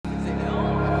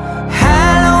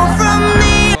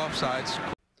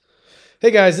Hey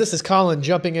guys, this is Colin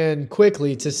jumping in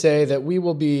quickly to say that we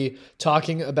will be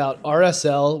talking about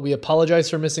RSL. We apologize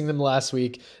for missing them last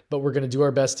week, but we're going to do our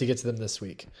best to get to them this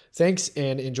week. Thanks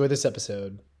and enjoy this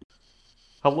episode.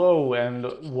 Hello and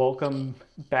welcome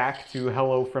back to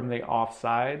Hello from the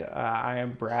Offside. I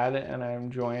am Brad and I'm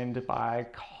joined by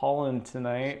Colin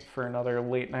tonight for another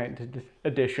late night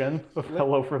edition of Late,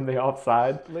 Hello from the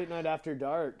Offside. late night after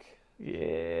dark.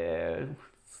 Yeah,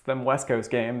 it's them West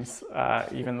Coast games,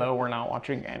 even though we're not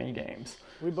watching any games.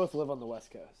 We both live on the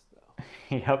West Coast,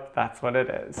 though. Yep, that's what it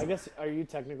is. I guess, are you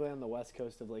technically on the West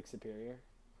Coast of Lake Superior?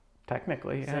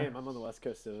 Technically, yeah. Same, I'm on the West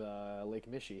Coast of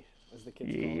Lake Michi, as the kids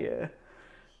call it.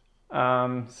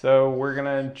 Yeah. So we're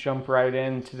gonna jump right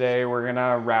in today. We're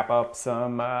gonna wrap up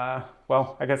some.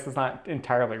 Well, I guess it's not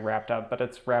entirely wrapped up, but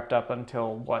it's wrapped up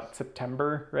until what,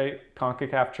 September, right?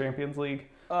 CONCACAF Champions League.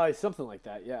 Something like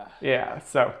that, yeah. Yeah.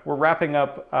 So we're wrapping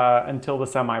up until the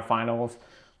semifinals.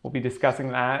 We'll be discussing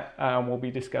that. We'll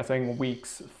be discussing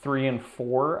weeks 3 and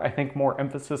 4. I think more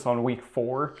emphasis on week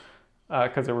 4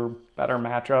 because there were better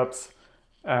matchups.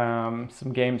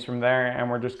 Some games from there, and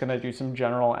we're just gonna do some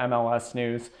general MLS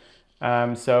news.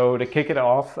 So to kick it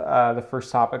off, the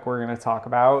first topic we're going to talk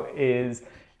about is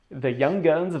the young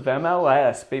guns of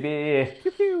MLS, baby.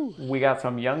 Pew pew. We got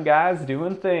some young guys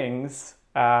doing things.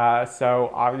 So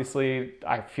obviously,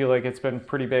 I feel like it's been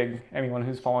pretty big. Anyone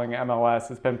who's following MLS,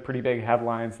 it's been pretty big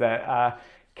headlines that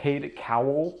Cade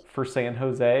Cowell for San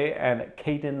Jose and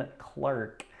Caden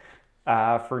Clark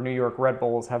for New York Red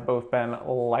Bulls have both been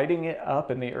lighting it up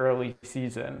in the early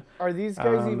season. Are these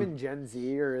guys even Gen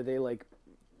Z, or are they like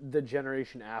the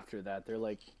generation after that? They're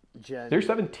like They're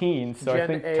 17, so I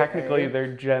think AA. technically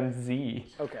they're Gen Z.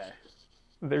 Okay.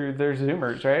 They're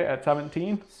Zoomers, right? At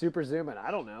 17. Super zooming. I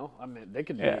don't know. I mean, they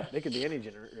could be. Yeah. They could be any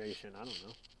generation. I don't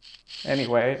know.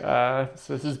 Anyway,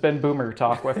 so this has been Boomer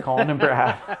Talk with Colin and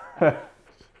Brad.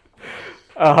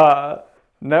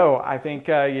 No, I think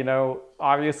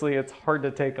obviously it's hard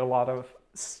to take a lot of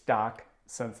stock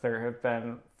since there have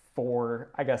been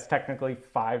 4, I guess technically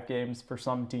 5 games for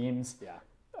some teams.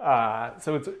 Yeah.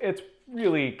 So it's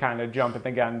really kind of jumping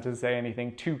the gun to say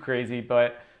anything too crazy,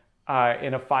 but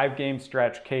in a 5-game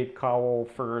stretch, Cade Cowell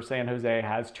for San Jose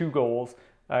has 2 goals.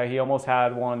 He almost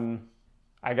had one,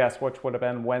 I guess, which would have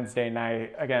been Wednesday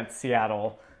night against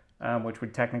Seattle, which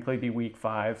would technically be week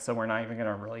 5, so we're not even going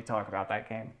to really talk about that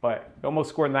game. But he almost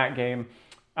scored in that game.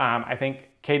 I think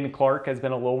Caden Clark has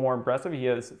been a little more impressive. He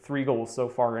has 3 goals so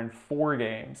far in 4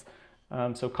 games.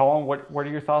 So, Colin, what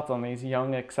are your thoughts on these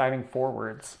young, exciting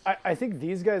forwards? I think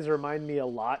these guys remind me a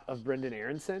lot of Brendan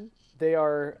Aronson. They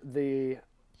are the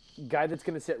guy that's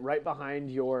going to sit right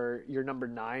behind your number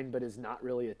 9, but is not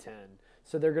really a 10.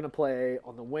 So they're going to play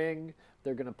on the wing.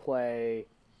 They're going to play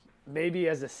maybe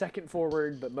as a second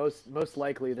forward, but most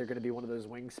likely they're going to be one of those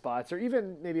wing spots, or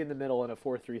even maybe in the middle in a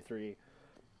 4-3-3.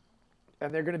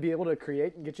 And they're going to be able to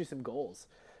create and get you some goals.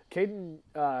 Caden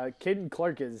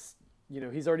Clark is,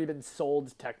 he's already been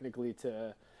sold technically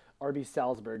to RB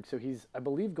Salzburg, so he's, I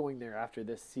believe, going there after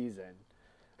this season.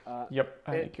 Yep,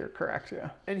 I think you're correct, yeah.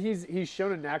 And he's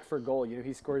shown a knack for goal.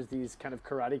 He scores these kind of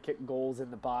karate kick goals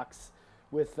in the box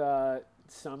with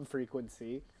some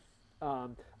frequency.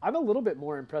 I'm a little bit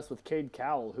more impressed with Cade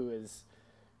Cowell, who is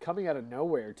coming out of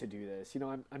nowhere to do this.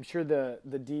 I'm sure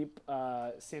the deep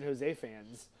San Jose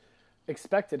fans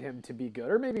expected him to be good,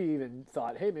 or maybe even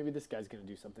thought, hey, maybe this guy's going to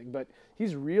do something. But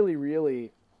he's really,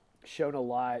 really shown a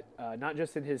lot, not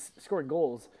just in his scoring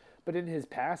goals, but in his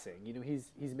passing.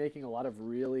 He's making a lot of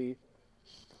really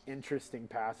interesting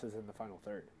passes in the final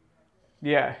third.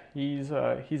 Yeah, he's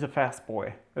a fast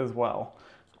boy as well.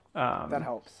 That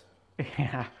helps.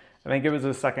 Yeah, I think it was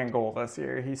his second goal this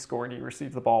year. He scored. He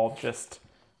received the ball just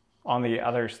on the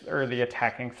other or the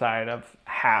attacking side of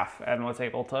half and was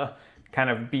able to kind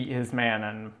of beat his man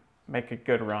and make a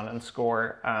good run and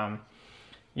score.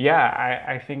 Yeah,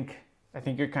 I think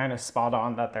you're kind of spot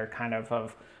on that they're kind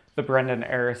of the Brendan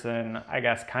Aronson, I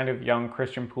guess, kind of young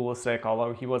Christian Pulisic,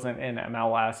 although he wasn't in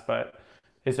MLS, but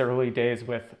his early days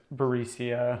with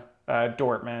Borussia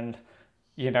Dortmund,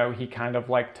 he kind of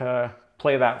liked to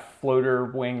play that floater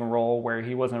wing role where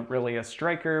he wasn't really a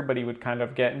striker, but he would kind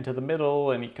of get into the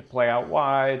middle and he could play out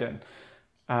wide. And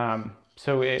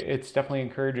so it's definitely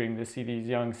encouraging to see these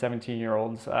young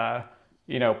 17-year-olds,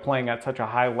 playing at such a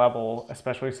high level,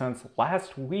 especially since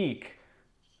last week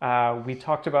we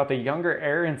talked about the younger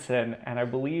Aronson, and I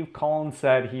believe Colin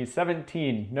said he's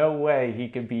 17. No way he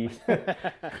could be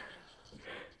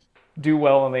do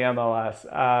well in the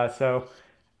MLS. So,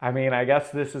 I mean, I guess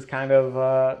this is kind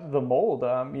of the mold,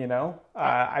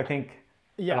 I think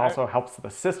It also helps the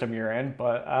system you're in,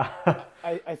 but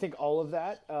I think all of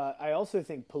that. I also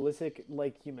think Pulisic,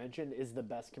 like you mentioned, is the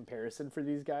best comparison for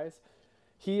these guys.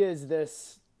 He is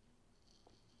this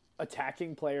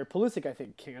attacking player. Pulisic, I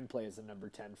think, can play as a number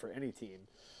 10 for any team.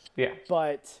 yeah.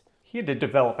 But He had to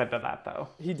develop into that, though.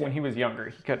 He did. When he was younger,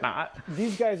 he could not.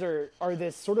 these guys are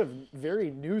this sort of very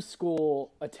new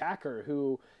school attacker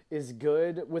who is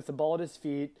good with the ball at his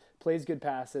feet, plays good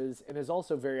passes, and is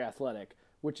also very athletic,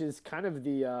 which is kind of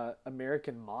the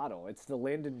American model. It's the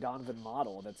Landon Donovan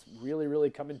model that's really, really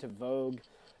come into vogue,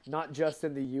 not just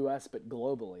in the U.S., but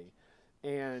globally.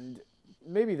 And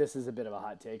maybe this is a bit of a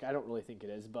hot take. I don't really think it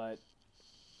is, but,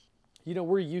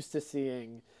 we're used to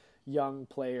seeing young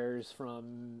players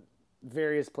from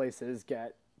various places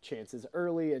get chances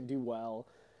early and do well.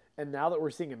 And now that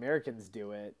we're seeing Americans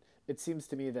do it, it seems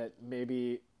to me that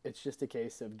maybe it's just a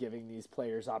case of giving these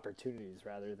players opportunities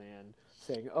rather than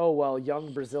saying, oh, well,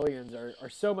 young Brazilians are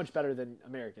so much better than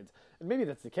Americans. And maybe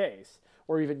that's the case.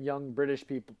 Or even young British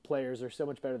players are so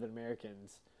much better than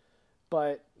Americans.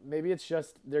 But maybe it's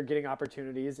just they're getting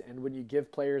opportunities, and when you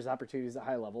give players opportunities at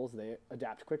high levels, they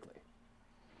adapt quickly.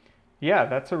 Yeah,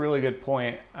 that's a really good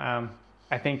point.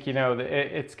 I think,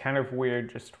 it's kind of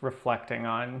weird just reflecting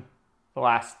on the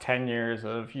last 10 years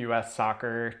of U.S.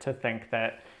 soccer to think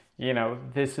that,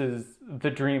 this is the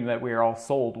dream that we are all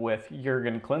sold with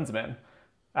Jurgen Klinsmann,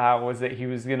 was that he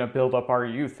was going to build up our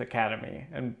youth academy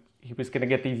and he was going to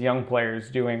get these young players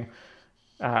doing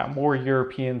more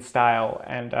European style.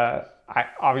 And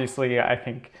I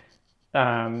think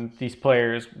these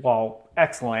players, while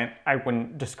excellent, I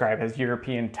wouldn't describe as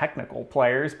European technical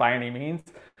players by any means.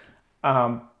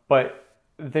 But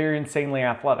they're insanely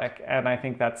athletic. And I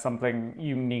think that's something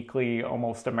uniquely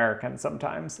almost American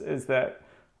sometimes, is that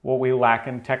what we lack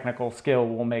in technical skill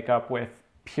we'll make up with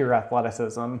pure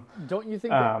athleticism. Don't you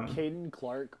think that Caden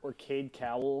Clark or Cade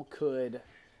Cowell could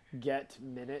get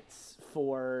minutes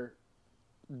for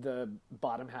the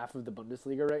bottom half of the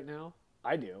Bundesliga right now?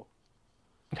 I do.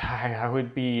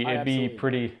 It'd be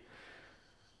pretty...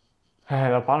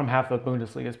 the bottom half of the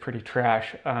Bundesliga is pretty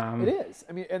trash. It is.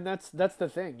 I mean, and that's the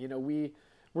thing.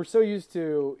 We're so used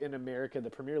to, in America, the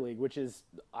Premier League, which is,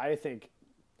 I think,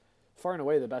 far and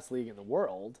away the best league in the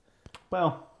world.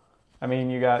 Well, I mean,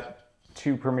 you got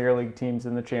 2 Premier League teams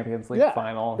in the Champions League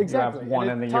final. Exactly. You have 1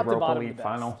 in the Europa League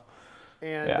final.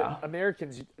 And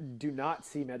Americans do not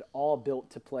seem at all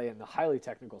built to play in the highly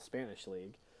technical Spanish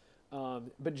league.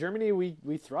 But Germany,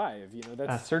 we thrive.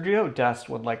 That's Sergio Dest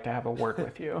would like to have a word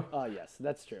with you. Yes,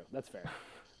 that's true. That's fair.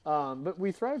 But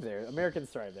we thrive there. Americans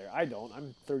thrive there. I don't.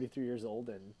 I'm 33 years old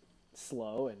and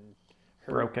slow and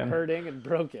hurting and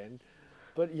broken.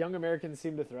 But young Americans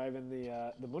seem to thrive in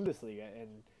the Bundesliga,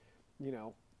 and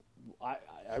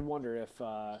I wonder if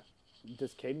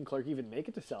does Caden Clark even make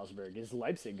it to Salzburg? Is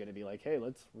Leipzig going to be like, hey,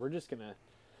 we're just going to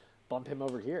bump him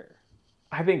over here?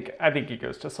 I think he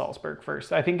goes to Salzburg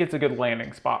first. I think it's a good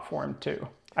landing spot for him too.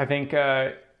 I think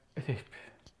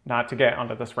not to get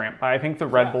onto this rant, but I think the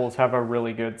Red Bulls have a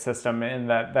really good system in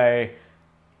that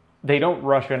they don't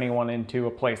rush anyone into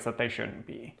a place that they shouldn't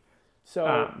be.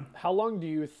 So how long do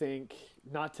you think,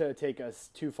 not to take us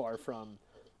too far from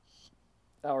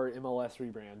our MLS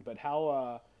rebrand, but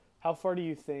how long do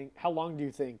you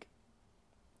think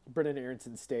Brenden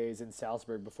Aaronson stays in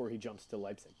Salzburg before he jumps to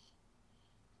Leipzig?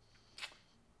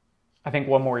 I think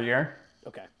 1 more year.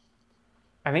 Okay.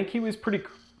 I think he was pretty,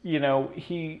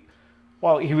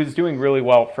 while he was doing really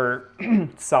well for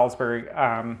Salzburg,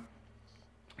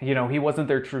 he wasn't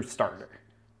their true starter.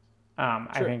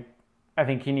 Sure. I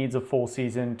think he needs a full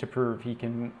season to prove he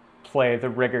can play the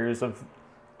rigors of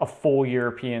a full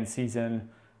European season,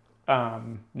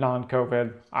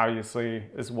 non-COVID, obviously,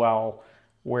 as well,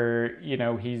 where,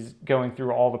 he's going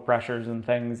through all the pressures and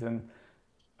things. And,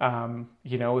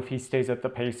 if he stays at the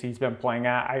pace he's been playing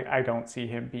at, I don't see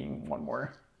him being 1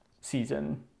 more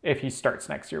season if he starts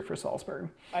next year for Salzburg.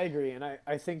 I agree. And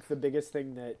I think the biggest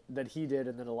thing that he did,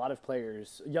 and that a lot of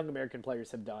players, young American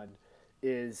players, have done,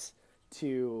 is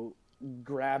to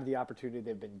grab the opportunity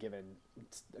they've been given.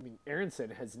 I mean, Aaronson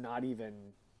has not even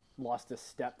lost a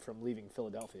step from leaving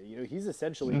Philadelphia. He's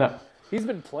essentially he's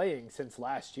been playing since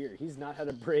last year. He's not had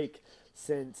a break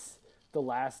since the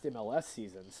last MLS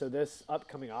season. So this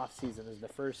upcoming off season is the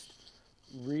first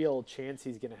real chance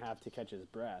he's going to have to catch his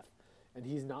breath. And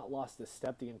he's not lost a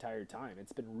step the entire time.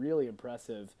 It's been really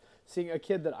impressive seeing a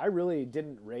kid that I really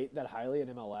didn't rate that highly in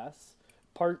MLS,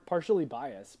 partially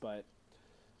biased, but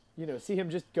see him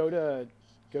just go to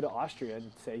Austria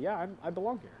and say, yeah, I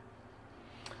belong here.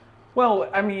 Well,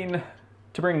 I mean,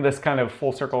 to bring this kind of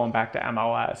full circle and back to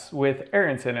MLS, with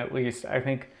Aaronson at least, I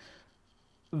think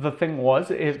the thing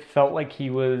was, it felt like he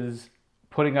was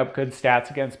putting up good stats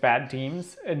against bad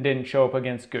teams and didn't show up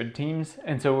against good teams.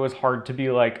 And so it was hard to be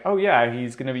like, oh yeah,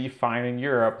 he's going to be fine in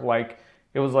Europe. Like,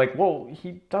 it was like, well,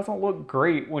 he doesn't look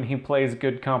great when he plays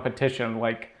good competition.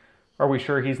 Like, are we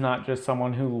sure he's not just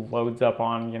someone who loads up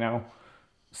on,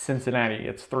 Cincinnati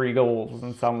gets 3 goals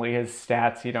and suddenly his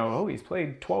stats, oh, he's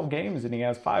played 12 games and he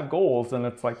has 5 goals. And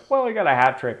it's like, well, he got a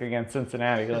hat trick against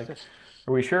Cincinnati. Like,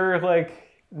 are we sure, like,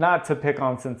 not to pick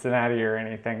on Cincinnati or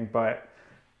anything, but,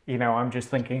 I'm just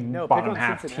thinking No, pick bottom on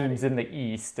half Cincinnati. teams in the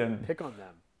East. And Pick on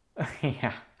them.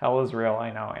 yeah, hell is real.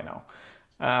 I know.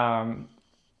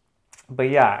 But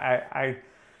yeah,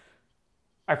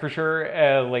 I for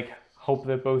sure, like, hope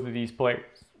that both of these players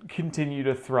continue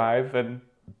to thrive and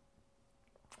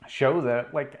show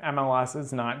that, like, MLS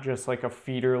is not just like a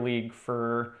feeder league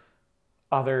for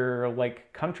other,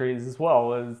 like, countries, as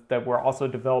well as that we're also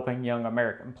developing young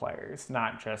American players,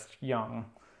 not just young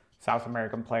South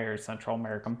American players, Central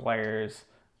American players,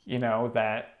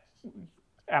 that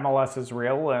MLS is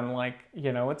real. And, like,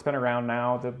 it's been around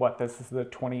now this is the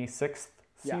 26th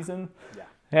season. Yeah.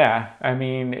 Yeah, I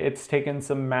mean, it's taken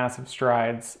some massive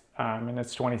strides in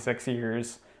its 26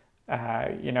 years.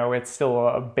 It's still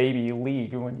a baby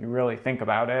league when you really think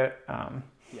about it.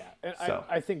 Yeah, and So.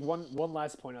 I think one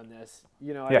last point on this.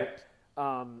 Yeah.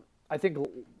 I think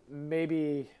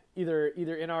maybe either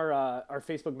in our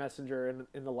Facebook Messenger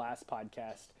in the last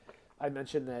podcast, I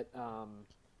mentioned that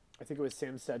I think it was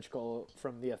Sam Sedgwick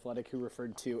from The Athletic who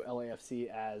referred to LAFC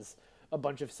as a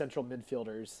bunch of central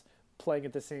midfielders playing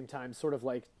at the same time, sort of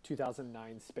like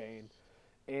 2009 Spain.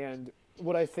 And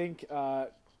what I think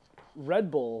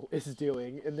Red Bull is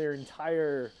doing in their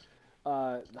entire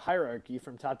hierarchy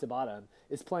from top to bottom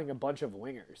is playing a bunch of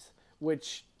wingers,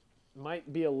 which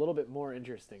might be a little bit more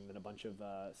interesting than a bunch of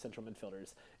central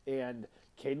midfielders. And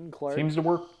Caden Clark, Seems to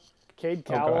work. Cade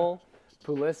Cowell,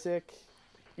 Pulisic,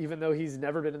 even though he's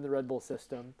never been in the Red Bull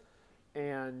system,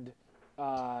 and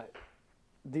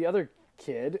the other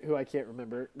kid who I can't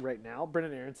remember right now,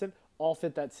 Brendan Aronson, all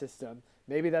fit that system.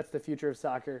 Maybe that's the future of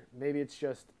soccer. Maybe it's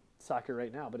just soccer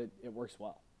right now, but it works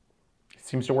well.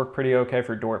 Seems to work pretty okay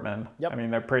for Dortmund. Yep. I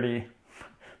mean, they're pretty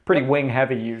wing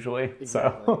heavy usually.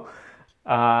 Exactly. So,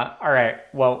 all right.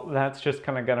 Well, that's just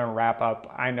kind of going to wrap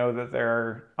up. I know that there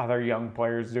are other young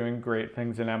players doing great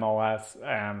things in MLS.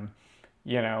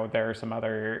 There are some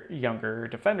other younger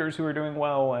defenders who are doing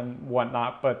well and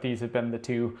whatnot, but these have been the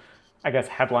two, I guess,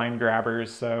 headline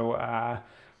grabbers. So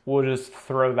we'll just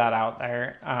throw that out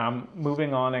there.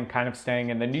 Moving on and kind of staying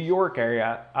in the New York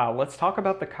area, let's talk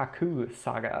about the Kaku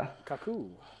saga. Kaku.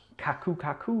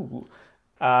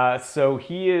 So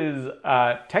he is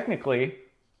technically,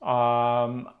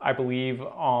 I believe,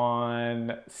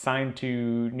 signed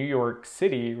to New York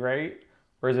City, right?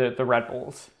 Or is it the Red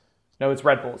Bulls? No, it's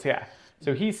Red Bulls, yeah.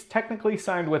 So he's technically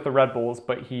signed with the Red Bulls,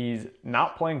 but he's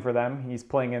not playing for them. He's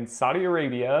playing in Saudi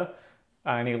Arabia,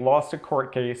 and he lost a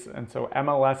court case, and so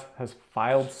MLS has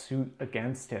filed suit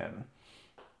against him.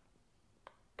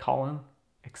 Colin,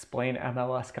 explain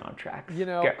MLS contracts.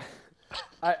 Go.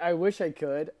 I wish I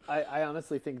could. I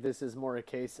honestly think this is more a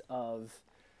case of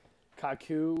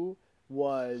Kaku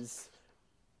was,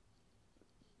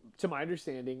 to my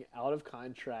understanding, out of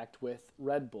contract with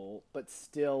Red Bull, but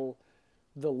still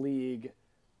the league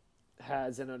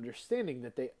has an understanding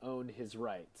that they own his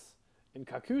rights. And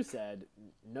Kaku said,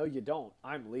 no, you don't.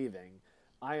 I'm leaving.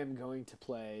 I am going to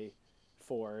play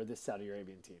for the Saudi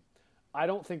Arabian team. I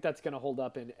don't think that's going to hold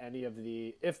up in any of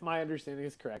the, if my understanding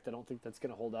is correct, I don't think that's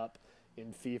going to hold up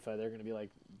in FIFA. They're going to be like,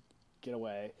 get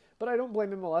away. But I don't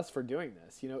blame MLS for doing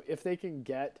this. If they can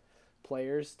get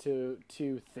players to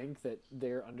think that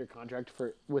they're under contract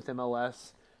with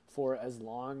MLS for as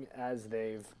long as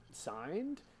they've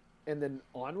signed and then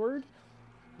onward,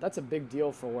 that's a big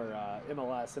deal for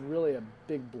MLS and really a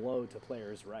big blow to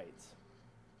players' rights.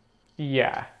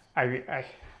 Yeah,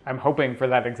 I'm hoping for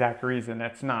that exact reason.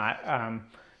 It's not,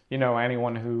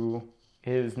 anyone who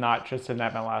is not just an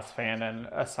MLS fan and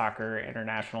a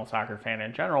international soccer fan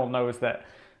in general knows that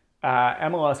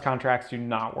MLS contracts do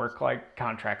not work like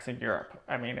contracts in Europe.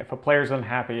 I mean, if a player's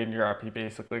unhappy in Europe, he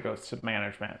basically goes to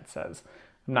management and says,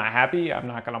 I'm not happy, I'm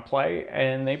not going to play,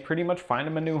 and they pretty much find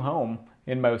him a new home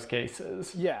in most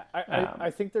cases. Yeah,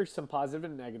 I think there's some positive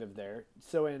and negative there.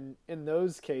 So in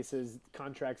those cases,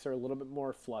 contracts are a little bit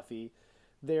more fluffy.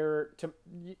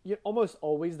 Almost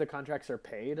always the contracts are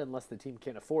paid unless the team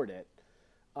can't afford it.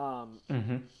 But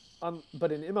in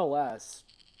MLS,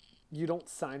 you don't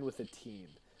sign with a team.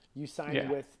 You sign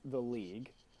with the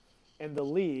league, and the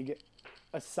league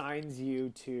assigns you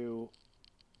to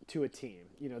a team.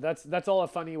 That's all a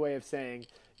funny way of saying,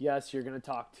 yes, you're going to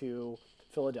talk to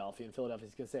Philadelphia, and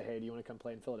Philadelphia's going to say, hey, do you want to come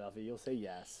play in Philadelphia? You'll say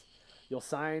yes. You'll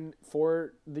sign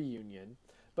for the Union,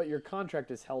 but your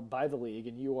contract is held by the league,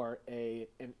 and you are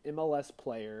an MLS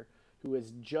player who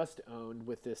is just owned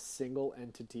with this single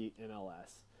entity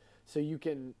MLS. So you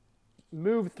can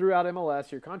move throughout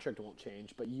MLS, your contract won't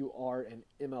change, but you are an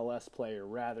MLS player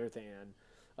rather than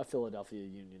a Philadelphia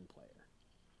Union player.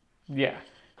 Yeah.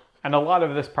 And a lot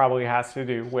of this probably has to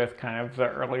do with kind of the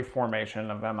early formation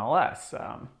of MLS.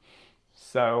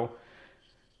 So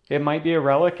it might be a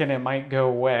relic and it might go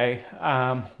away.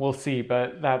 We'll see.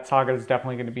 But that saga is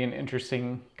definitely going to be an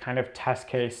interesting kind of test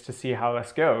case to see how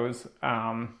this goes.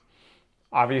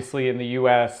 Obviously, in the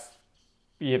U.S.,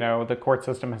 the court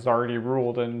system has already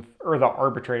ruled or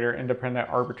the independent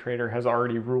arbitrator has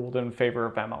already ruled in favor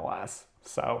of MLS.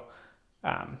 So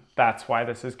that's why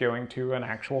this is going to an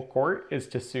actual court, is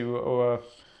to sue,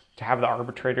 to have the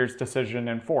arbitrator's decision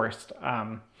enforced.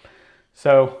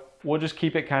 So we'll just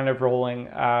keep it kind of rolling.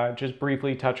 Just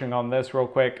briefly touching on this real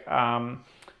quick.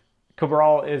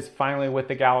 Cabral is finally with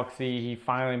the Galaxy. He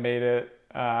finally made it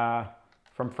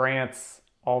from France.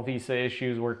 All visa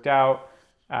issues worked out.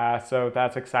 So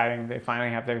that's exciting. They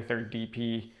finally have their third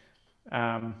DP.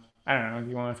 I don't know. Do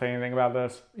you want to say anything about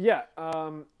this? Yeah.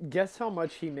 Guess how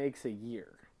much he makes a year?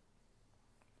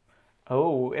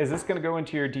 Oh, is this going to go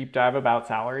into your deep dive about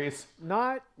salaries?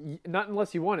 Not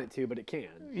unless you want it to, but it can.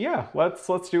 Yeah, let's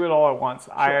do it all at once.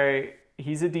 Sure.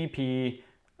 He's a DP.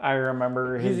 I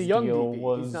remember he's his a young deal DP.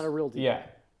 was... He's not a real DP. Yeah.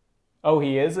 Oh,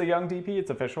 he is a young DP? It's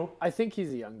official? I think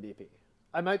he's a young DP.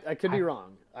 I could be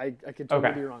wrong. I could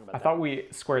totally be wrong about that. I thought we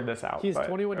squared this out. He's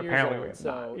 21 years old,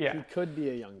 so yeah. he could be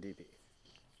a young DP.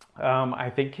 I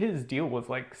think his deal was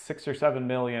like 6 or 7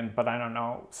 million, but I don't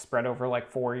know, spread over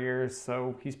like 4 years.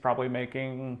 So he's probably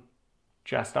making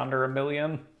just under $1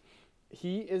 million.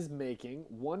 He is making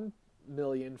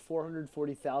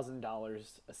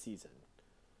 $1,440,000 a season.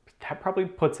 That probably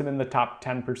puts him in the top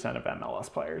 10% of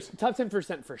MLS players. Top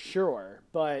 10% for sure,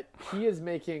 but he is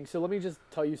making... So let me just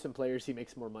tell you some players he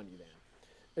makes more money than.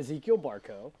 Ezekiel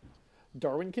Barco,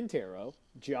 Darwin Quintero,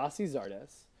 Giassi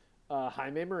Zardes,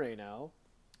 Jaime Moreno.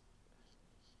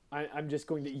 I'm just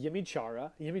going to Yimi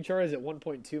Chara. Yimi Chara is at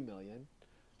 1.2 million.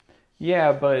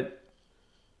 Yeah, but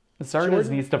Zardes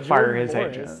needs to fire his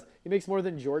agent. He makes more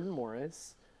than Jordan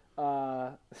Morris.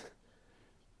 The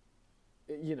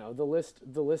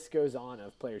list goes on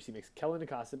of players he makes. Kellen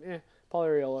Acosta, Paul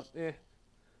Arriola,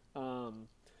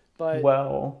 but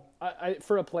I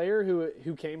for a player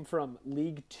who came from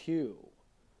League Two,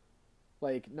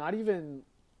 like not even,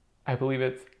 I believe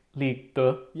it's Ligue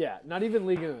 2. Yeah, not even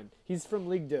Ligue 1. He's from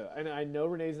Ligue 2, and I know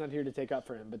Renee's not here to take up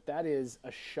for him, but that is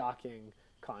a shocking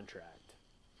contract.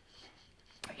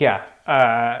 Yeah,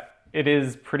 it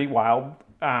is pretty wild.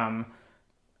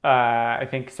 I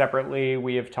think separately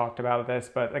we have talked about this,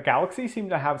 but the Galaxy seem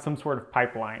to have some sort of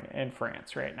pipeline in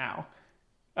France right now,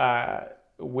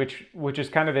 which is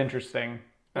kind of interesting.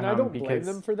 And I don't blame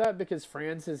them for that, because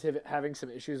France is having some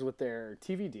issues with their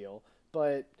TV deal.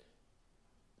 But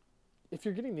if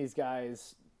you're getting these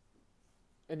guys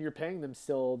and you're paying them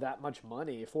still that much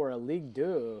money for a Ligue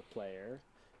 2 player,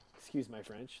 excuse my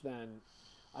French, then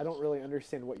I don't really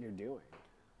understand what you're doing.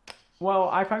 Well,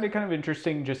 I find it kind of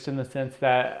interesting just in the sense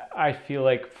that I feel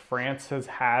like France has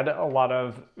had a lot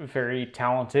of very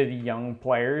talented young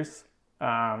players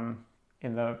in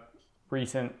the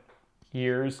recent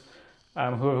years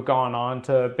who have gone on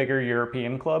to bigger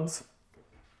European clubs.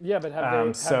 Yeah, but have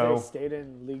they stayed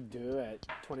in Ligue 2 at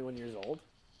 21 years old?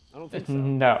 I don't think so.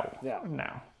 No. Yeah.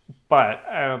 No. But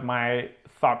my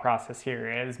thought process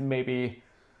here is maybe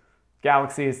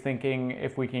Galaxy is thinking,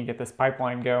 if we can get this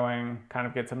pipeline going, kind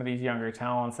of get some of these younger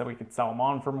talents that we could sell them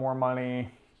on for more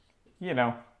money.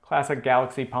 Classic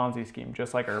Galaxy Ponzi scheme,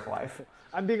 just like Herbalife.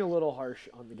 I'm being a little harsh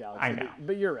on the Galaxy. I know.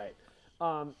 But you're right.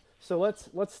 So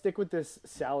let's stick with this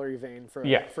salary vein for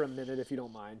a minute, if you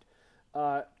don't mind.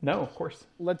 No, of course.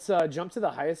 Let's jump to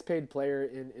the highest paid player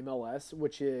in MLS,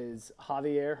 which is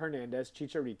Javier Hernandez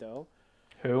Chicharito.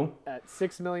 Who? At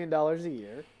 $6 million a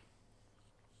year.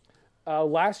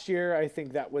 Last year, I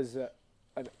think that was an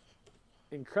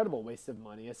incredible waste of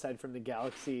money, aside from the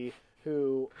Galaxy,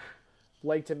 who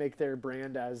like to make their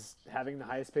brand as having the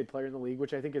highest paid player in the league,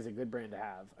 which I think is a good brand to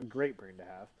have, a great brand to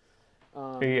have.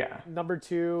 Number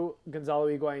 2, Gonzalo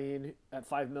Higuain at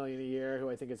 $5 million a year, who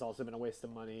I think has also been a waste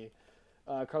of money.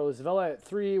 Carlos Vela at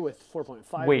 3 with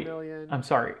 $4.5 million. I'm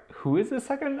sorry. Who is the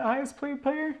second highest paid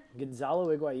player? Gonzalo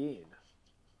Higuain.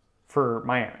 For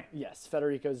Miami. Yes,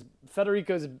 Federico's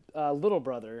little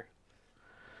brother,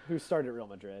 who started at Real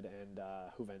Madrid and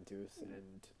Juventus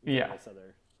and various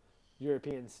other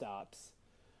European stops.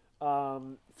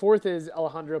 Fourth is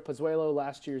Alejandro Pozuelo,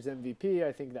 last year's MVP.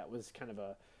 I think that was kind of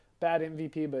a bad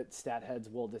MVP, but stat heads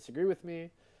will disagree with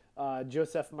me.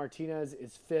 Joseph Martinez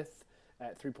is fifth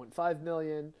at 3.5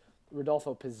 million.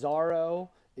 Rodolfo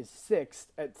Pizarro is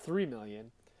sixth at 3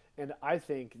 million. And I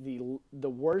think the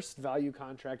worst value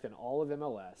contract in all of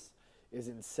MLS is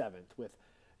in seventh with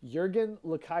Jurgen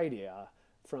Locadia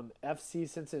from FC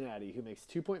Cincinnati, who makes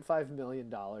 $2.5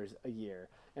 million a year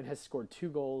and has scored 2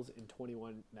 goals in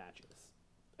 21 matches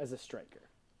as a striker.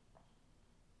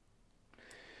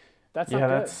 That's not good.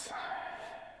 That's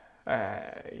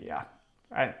yeah.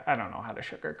 I don't know how to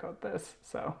sugarcoat this.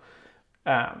 So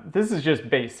this is just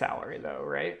base salary, though,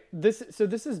 right? This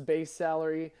is base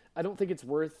salary. I don't think it's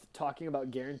worth talking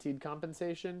about guaranteed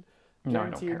compensation. No, I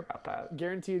don't care about that.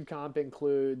 Guaranteed comp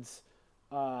includes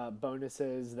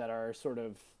bonuses that are sort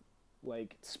of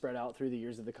like spread out through the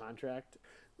years of the contract.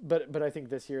 But I think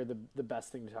this year the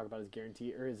best thing to talk about is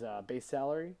guarantee or is base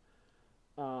salary.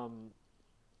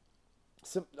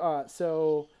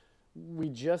 So we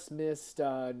just missed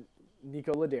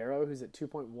Nico Ladero, who's at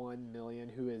 2.1 million,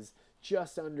 who is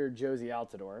just under Josie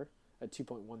Altidore at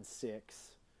 2.16.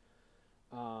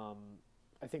 I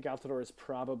think Altidore is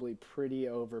probably pretty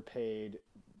overpaid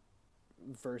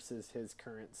versus his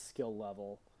current skill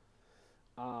level.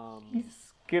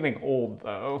 He's getting old,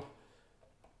 though,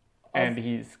 and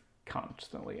he's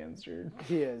constantly injured.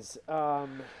 He is.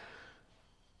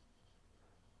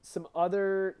 Some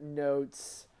other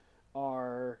notes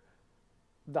are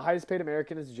the highest paid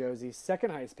American is Josie.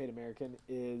 Second highest paid American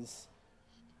is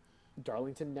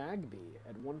Darlington Nagbe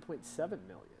at 1.7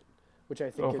 million, which I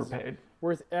think overpaid. Is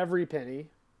worth every penny,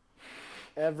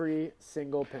 every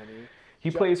single penny.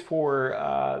 He plays for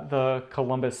the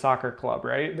Columbus Soccer Club,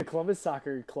 right? The Columbus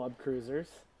Soccer Club Cruisers.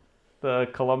 The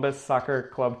Columbus Soccer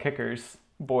Club Kickers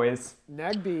boys.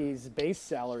 Nagbe's base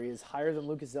salary is higher than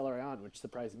Lucas Zelarayan, which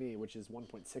surprised me, which is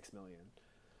 1.6 million.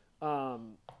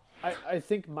 I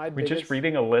think We're just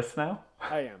reading a list now?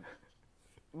 I am.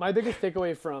 My biggest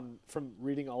takeaway from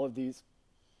reading all of these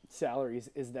salaries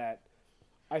is that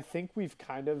I think we've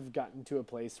kind of gotten to a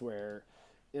place where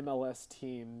MLS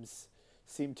teams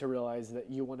seem to realize that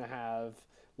you want to have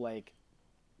like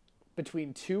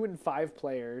between 2 and 5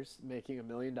 players making $1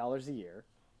 million a year.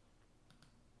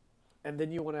 And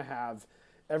then you want to have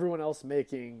everyone else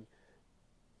making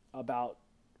about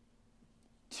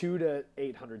 2 to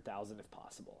 800,000 if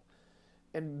possible.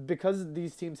 And because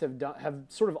these teams have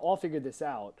sort of all figured this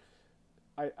out,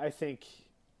 I think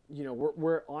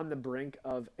we're on the brink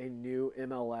of a new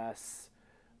MLS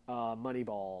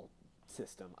Moneyball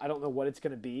system. I don't know what it's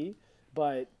going to be,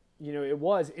 but it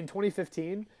was in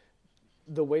 2015.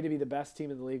 The way to be the best team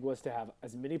in the league was to have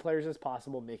as many players as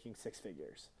possible making 6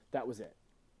 figures. That was it.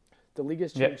 The league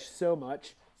has changed so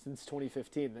much since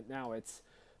 2015 that now it's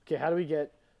okay. How do we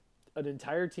get an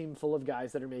entire team full of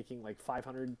guys that are making like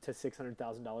 $500,000 to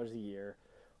 $600,000 a year,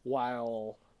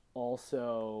 while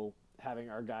also having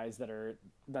our guys that are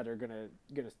gonna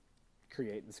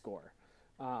create and score.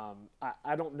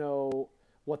 I don't know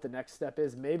what the next step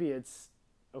is. Maybe it's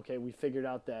okay. We figured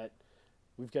out that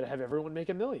we've got to have everyone make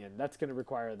 $1 million. That's going to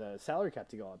require the salary cap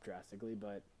to go up drastically.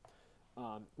 But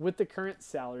with the current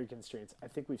salary constraints, I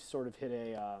think we've sort of hit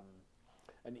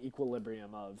an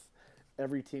equilibrium of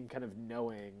every team kind of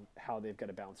knowing how they've got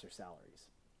to balance their salaries.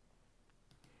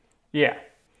 Yeah,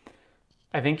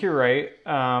 I think you're right.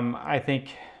 I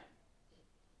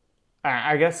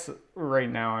guess right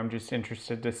now I'm just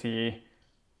interested to see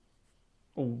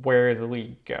where the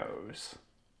league goes,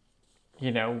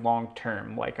 long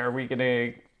term. Like,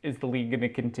 is the league going to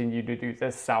continue to do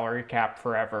this salary cap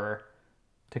forever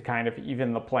to kind of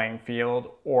even the playing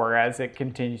field? Or as it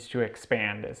continues to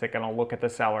expand, is it going to look at the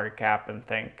salary cap and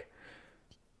think,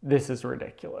 this is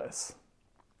ridiculous?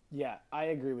 Yeah, I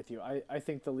agree with you. I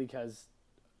think the league has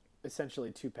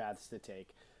essentially 2 paths to take.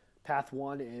 Path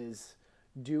 1 is,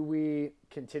 do we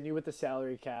continue with the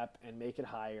salary cap and make it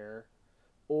higher,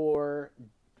 or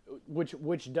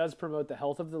which does promote the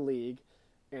health of the league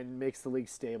and makes the league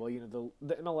stable.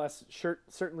 The MLS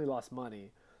certainly lost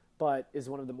money, but is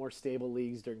one of the more stable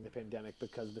leagues during the pandemic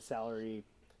because the salary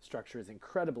structure is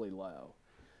incredibly low.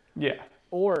 Yeah.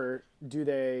 Or do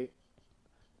they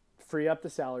free up the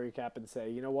salary cap and say,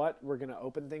 you know what, we're going to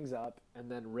open things up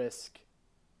and then risk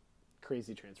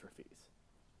crazy transfer fees?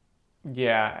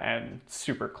 Yeah, and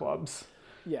super clubs.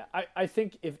 Yeah, I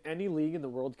think if any league in the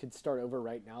world could start over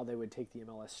right now, they would take the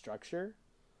MLS structure.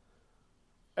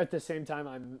 At the same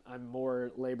time, I'm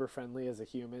more labor friendly as a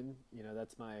human.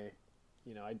 That's my,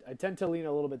 I tend to lean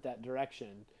a little bit that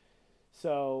direction.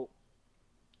 So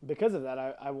because of that,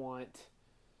 I want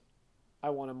I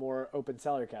want a more open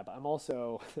salary cap. I'm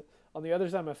also, on the other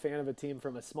side, I'm a fan of a team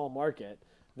from a small market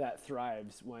that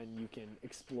thrives when you can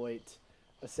exploit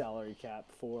a salary cap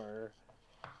for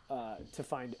to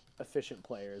find efficient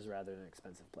players rather than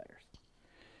expensive players.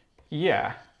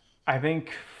 Yeah, I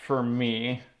think for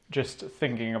me, just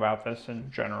thinking about this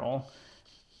in general,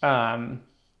 um,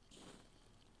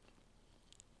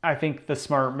 I think the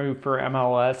smart move for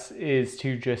MLS is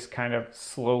to just kind of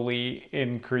slowly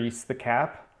increase the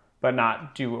cap, but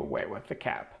not do away with the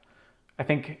cap. I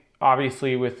think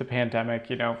obviously with the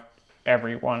pandemic,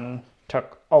 everyone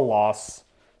took a loss.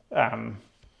 Um,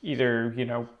 Either,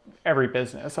 every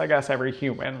business, I guess every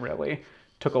human really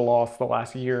took a loss the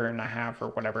last year and a half or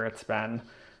whatever it's been.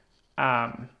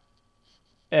 Um,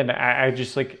 and I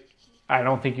just like, I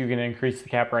don't think you can increase the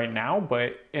cap right now,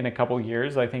 but in a couple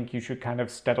years, I think you should kind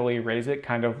of steadily raise it,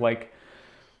 kind of like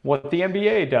what the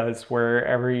NBA does, where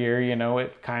every year,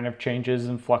 it kind of changes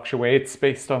and fluctuates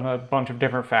based on a bunch of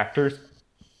different factors.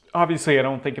 Obviously, I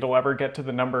don't think it'll ever get to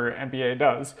the number NBA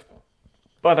does,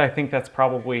 but I think that's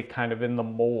probably kind of in the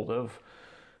mold of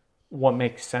what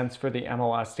makes sense for the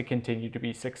MLS to continue to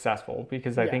be successful,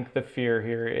 because I Yeah. think the fear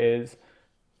here is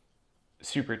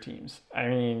super teams. I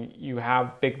mean, you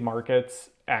have big markets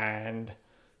and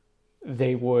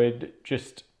they would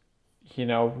just,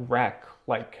 wreck.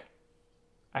 Like,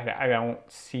 I don't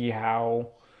see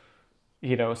how,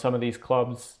 some of these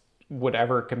clubs would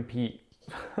ever compete.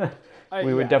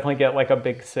 We would Yeah. definitely get like a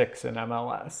big six in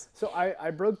MLS. So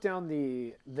I broke down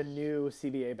the new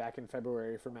CBA back in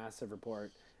February for Massive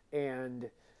Report, and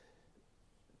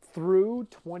through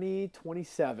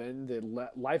 2027, the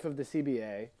life of the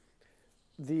CBA,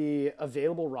 the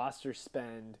available roster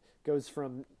spend goes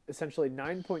from essentially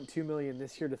 9.2 million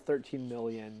this year to 13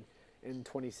 million in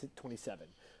 2027.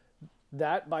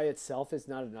 That by itself is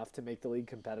not enough to make the league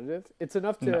competitive.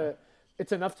 No.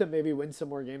 It's enough to maybe win some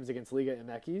more games against Liga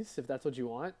MX if that's what you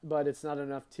want, but it's not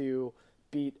enough to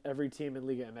beat every team in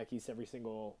Liga MX every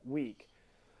single week.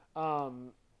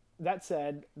 That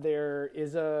said, there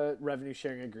is a revenue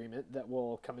sharing agreement that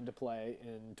will come into play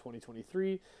in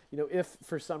 2023. If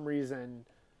for some reason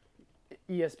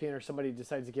ESPN or somebody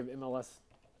decides to give MLS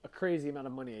a crazy amount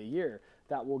of money a year,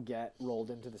 that will get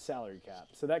rolled into the salary cap.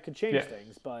 So that could change Yeah.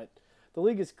 things, but the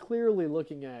league is clearly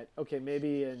looking at, okay,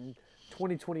 maybe in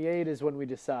 2028 is when we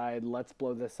decide, let's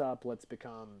blow this up, let's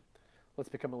become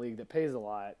a league that pays a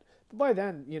lot. But by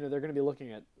then, they're going to be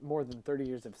looking at more than 30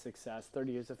 years of success,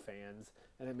 30 years of fans,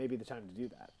 and it may be the time to do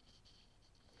that.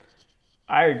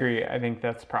 I agree. I think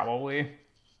that's probably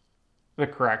the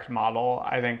correct model.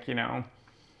 I think,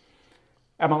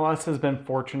 MLS has been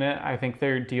fortunate. I think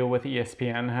their deal with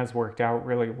ESPN has worked out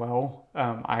really well.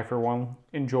 I, for one,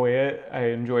 enjoy it. I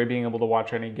enjoy being able to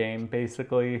watch any game,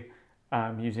 basically,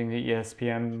 using the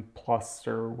ESPN Plus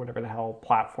or whatever the hell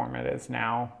platform it is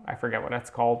now. I forget what it's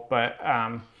called, but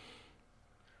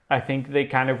I think they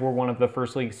kind of were one of the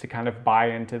first leagues to kind of buy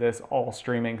into this all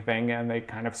streaming thing, and they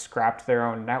kind of scrapped their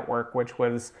own network, which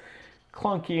was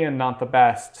clunky and not the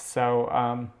best. So,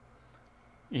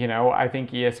 I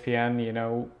think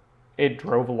ESPN, it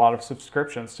drove a lot of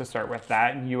subscriptions to start with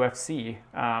that, and UFC.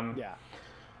 Yeah.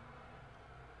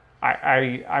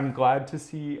 I'm glad to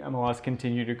see MLS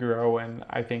continue to grow, and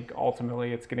I think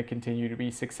ultimately it's going to continue to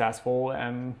be successful.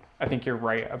 And I think you're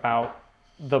right about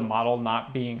the model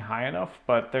not being high enough,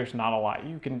 but there's not a lot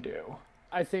you can do.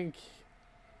 I think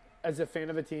as a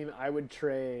fan of a team, I would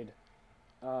trade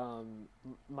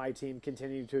my team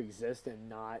continue to exist and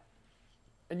not,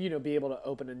 and be able to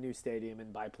open a new stadium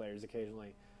and buy players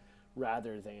occasionally,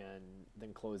 rather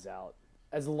than close out.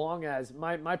 As long as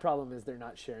my problem is they're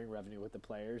not sharing revenue with the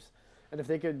players, and if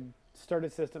they could start a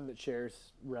system that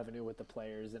shares revenue with the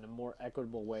players in a more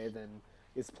equitable way than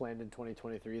is planned in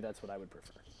 2023, that's what I would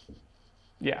prefer.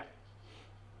 Yeah.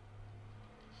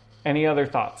 Any other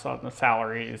thoughts on the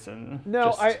salaries and No,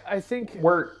 just I think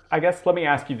I guess let me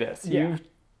ask you this. Yeah. You've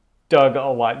dug a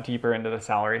lot deeper into the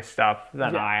salary stuff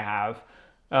than Yeah. I have.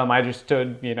 I just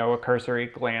stood, a cursory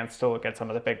glance to look at some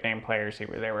of the big name players, see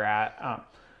where they were at.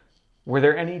 Were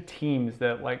there any teams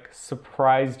that like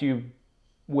surprised you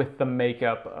with the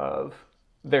makeup of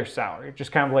their salary?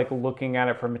 Just kind of like looking at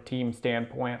it from a team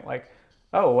standpoint, like,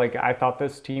 oh, like I thought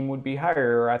this team would be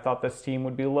higher, or I thought this team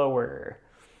would be lower.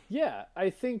 Yeah,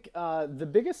 I think the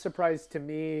biggest surprise to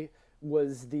me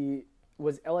was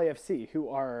LAFC, who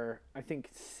are I think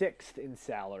sixth in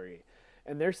salary,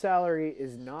 and their salary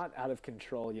is not out of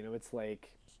control. It's like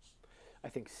I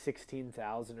think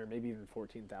 16,000 or maybe even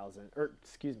 14,000, or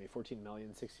excuse me, 14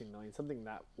 million, 16 million, something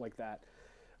that like that,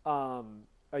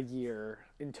 a year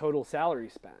in total salary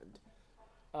spend.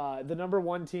 The number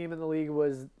one team in the league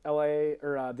was LA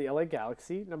or the LA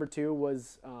Galaxy. Number two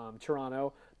was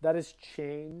Toronto. That has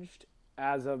changed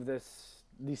as of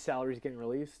these salaries getting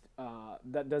released.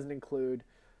 That doesn't include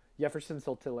Jefferson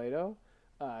Soteldo,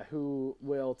 who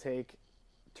will take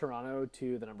Toronto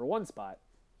to the number one spot.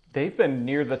 They've been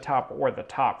near the top or the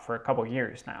top for a couple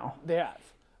years now. They have.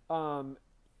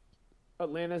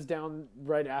 Atlanta's down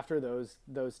right after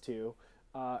those two.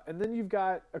 And then you've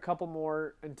got a couple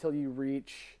more until you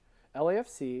reach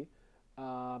LAFC.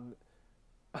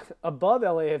 Above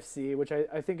LAFC, which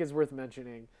I think is worth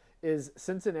mentioning, is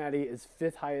Cincinnati is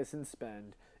fifth highest in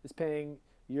spend, is paying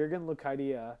Jurgen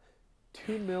Locadia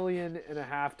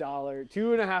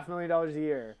 $2.5 million a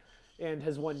year, and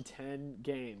has won 10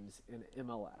 games in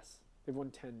MLS. They've won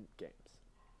 10 games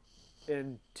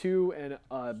in 2 and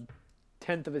a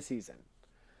tenth of a season.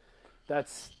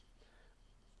 That's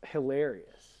hilarious.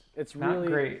 It's Not really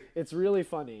great. It's really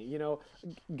funny. You know,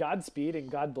 Godspeed and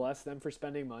God bless them for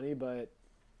spending money, but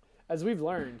as we've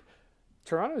learned,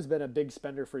 Toronto's been a big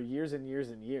spender for years and years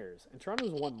and years. And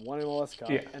Toronto's won one MLS Cup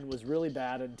and was really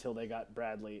bad until they got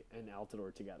Bradley and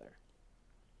Altidore together.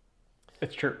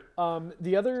 It's true.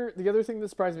 The other thing that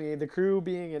surprised me, the Crew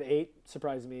being at 8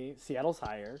 surprised me. Seattle's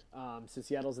higher, so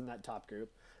Seattle's in that top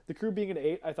group. The Crew being at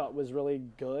 8, I thought was really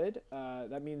good.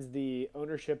 That means the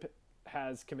ownership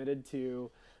has committed to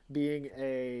being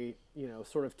a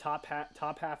sort of top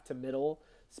half to middle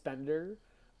spender.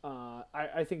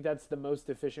 I think that's the most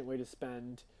efficient way to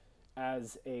spend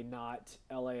as a not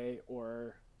LA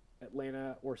or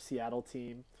Atlanta or Seattle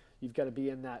team. You've got to be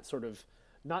in that sort of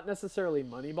not necessarily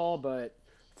Moneyball, but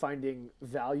finding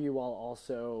value while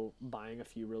also buying a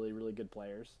few really, really good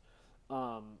players.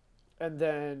 And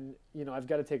then, I've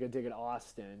got to take a dig at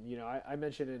Austin. I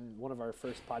mentioned in one of our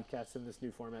first podcasts in this new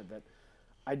format that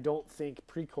I don't think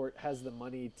Precourt has the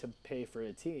money to pay for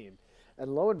a team.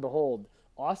 And lo and behold,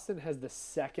 Austin has the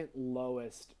second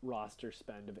lowest roster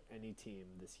spend of any team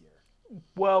this year.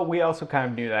 Well, we also kind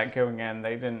of knew that going in.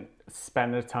 They didn't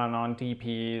spend a ton on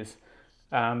DPs.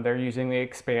 They're using the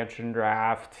expansion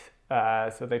draft.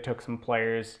 So they took some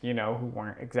players, who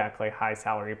weren't exactly high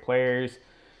salary players.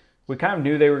 We kind of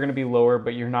knew they were going to be lower,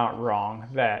 but you're not wrong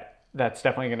that's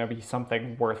definitely going to be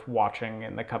something worth watching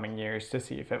in the coming years to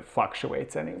see if it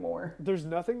fluctuates anymore. There's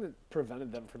nothing that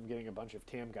prevented them from getting a bunch of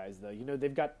TAM guys, though.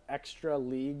 They've got extra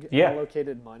league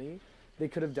allocated money. They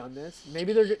could have done this.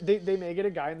 Maybe they may get a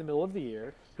guy in the middle of the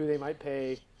year who they might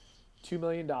pay $2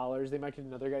 million. They might get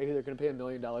another guy who they're going to pay $1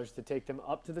 million to take them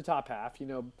up to the top half.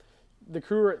 The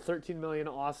Crew are at $13 million,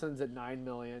 Austin's at $9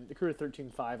 million. The Crew are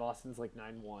 13.5, Austin's like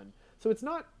 9.1. So it's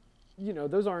not,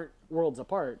 those aren't worlds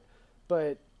apart,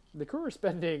 but the Crew are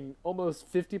spending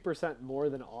almost 50% more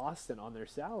than Austin on their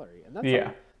salary. And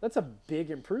that's a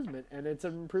big improvement, and it's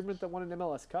an improvement that won an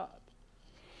MLS Cup.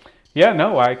 Yeah,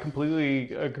 no, I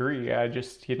completely agree. I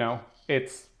just,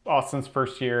 it's Austin's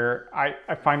first year.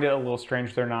 I find it a little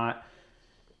strange they're not,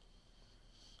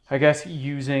 I guess,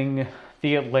 using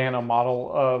the Atlanta model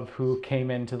of who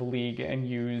came into the league and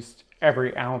used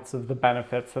every ounce of the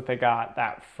benefits that they got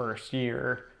that first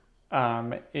year.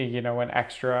 An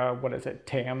extra,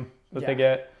 TAM that they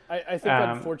get. I think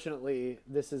unfortunately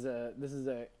this is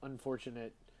a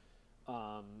unfortunate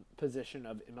position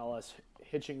of MLS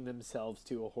hitching themselves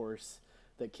to a horse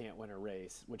that can't win a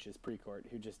race, which is Precourt,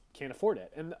 who just can't afford it.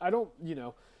 And I do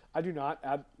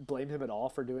not blame him at all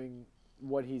for doing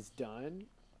what he's done.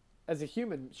 As a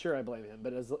human, sure, I blame him,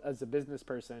 but as a business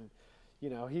person, he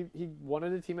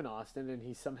wanted a team in Austin and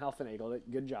he somehow finagled it.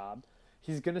 Good job.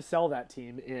 He's going to sell that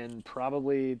team in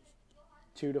probably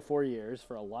 2 to 4 years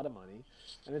for a lot of money,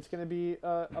 and it's going to be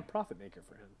a profit maker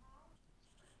for him.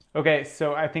 Okay,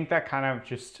 so I think that kind of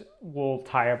just will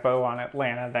tie a bow on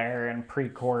Atlanta there and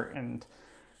Precourt, and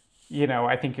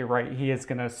I think you're right. He is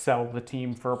going to sell the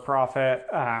team for a profit,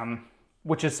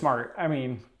 which is smart. I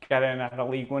mean, get in at a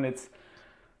league when it's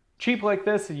cheap like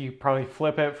this, you probably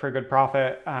flip it for a good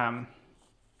profit.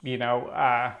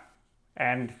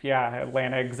 And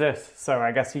Atlanta exists. So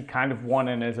I guess he kind of won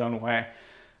in his own way.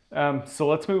 So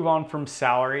let's move on from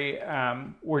salary.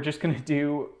 We're just going to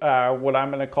do what I'm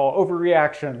going to call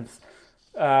overreactions.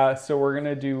 So we're going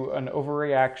to do an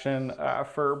overreaction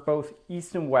for both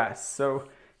East and West. So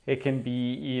it can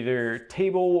be either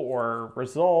table or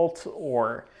result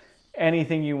or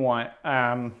anything you want.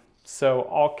 So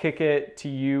I'll kick it to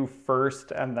you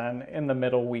first, and then in the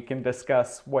middle we can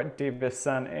discuss what Davis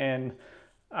sent in.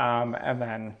 And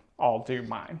then I'll do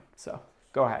mine. So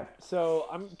go ahead. So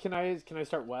can I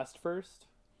start West first?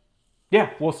 Yeah,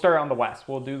 we'll start on the West.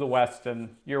 We'll do the West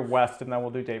and your West, and then we'll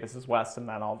do Davis's West, and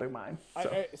then I'll do mine.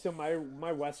 So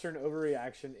my Western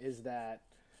overreaction is that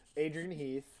Adrian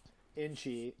Heath,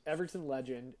 Inchie, Everton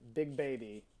legend, Big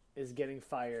Baby is getting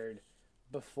fired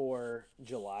before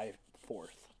July 4th.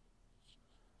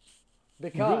 You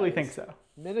really Because think so?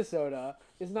 Minnesota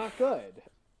is not good.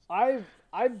 I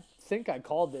think I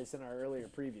called this in our earlier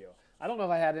preview. I don't know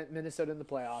if I had Minnesota in the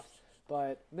playoffs,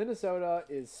 but Minnesota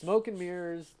is smoke and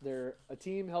mirrors. They're a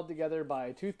team held together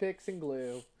by toothpicks and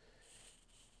glue,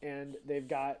 and they've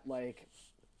got like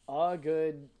a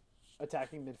good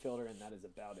attacking midfielder, and that is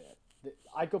about it.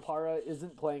 Iko Para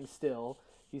isn't playing still.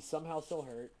 He's somehow still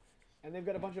hurt. And they've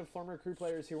got a bunch of former crew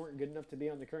players who weren't good enough to be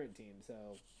on the current team. So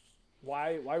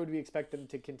why would we expect them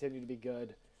to continue to be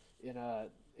good in a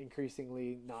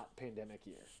increasingly not pandemic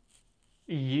year?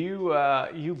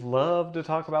 You love to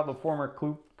talk about the former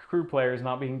crew players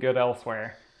not being good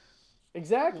elsewhere.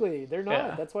 Exactly. They're not.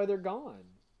 Yeah. That's why they're gone.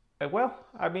 Well,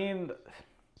 I mean,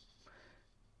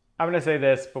 I'm gonna say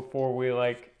this before we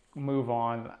like move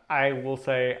on. I will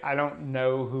say I don't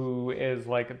know who is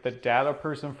like the data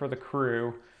person for the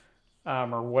crew,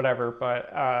 or whatever,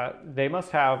 but they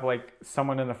must have like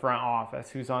someone in the front office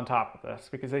who's on top of this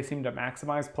because they seem to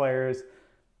maximize players,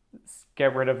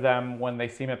 get rid of them when they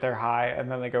seem at their high,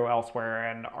 and then they go elsewhere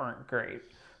and aren't great.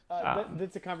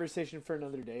 That's a conversation for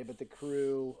another day. But the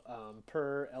crew,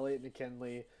 per Elliot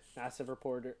McKinley, massive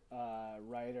reporter,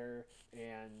 writer,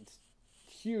 and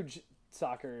huge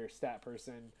soccer stat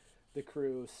person, the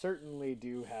crew certainly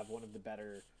do have one of the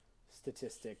better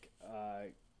statistical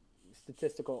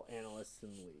analysts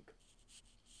in the league.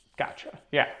 Gotcha.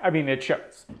 Yeah, I mean, it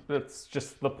shows. That's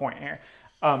just the point here.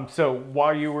 So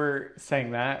while you were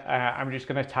saying that, I'm just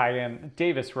going to tie in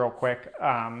Davis real quick.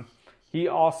 He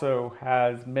also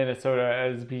has Minnesota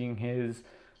as being his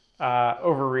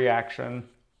overreaction.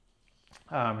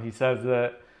 He says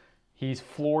that he's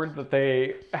floored that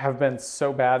they have been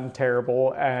so bad and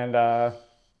terrible, and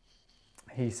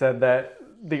he said that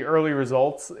the early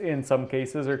results in some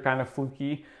cases are kind of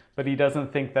fluky, but he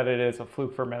doesn't think that it is a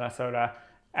fluke for Minnesota,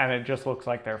 and it just looks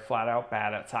like they're flat out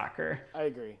bad at soccer. I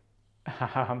agree.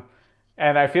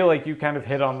 And I feel like you kind of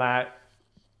hit on that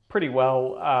pretty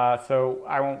well, so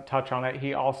I won't touch on it.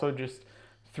 He also just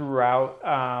threw out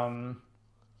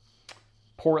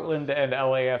Portland and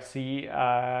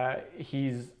LAFC.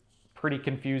 He's pretty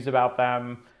confused about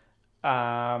them.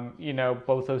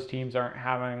 Both those teams aren't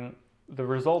having the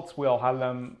results. We all had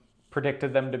them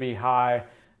predicted them to be high,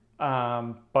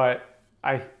 but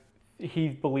he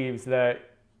believes that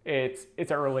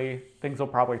it's early. Things will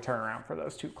probably turn around for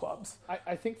those two clubs.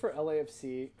 I think for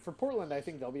LAFC, for Portland, I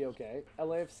think they'll be okay.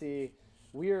 LAFC,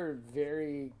 we are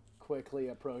very quickly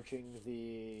approaching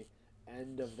the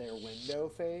end of their window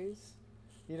phase.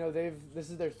 This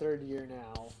is their third year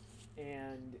now,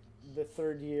 and the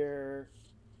third year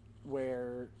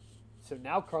so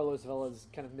now Carlos Vela's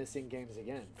kind of missing games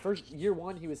again. Year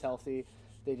one, he was healthy.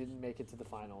 They didn't make it to the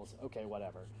finals. Okay,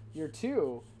 whatever. Year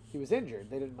two, he was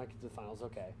injured. They didn't make it to the finals.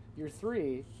 Okay. Year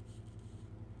three,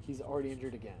 he's already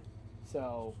injured again.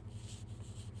 So,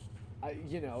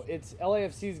 it's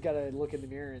LAFC's got to look in the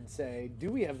mirror and say,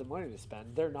 do we have the money to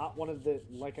spend? They're not one of the,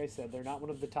 like I said, they're not one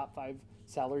of the top 5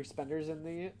 salary spenders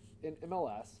in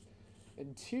MLS.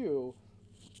 And two,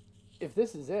 if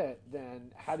this is it,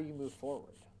 then how do you move forward?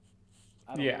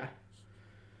 I don't know.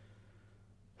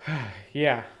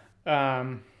 Yeah.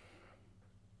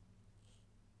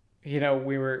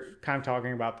 We were kind of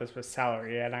talking about this with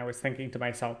salary, and I was thinking to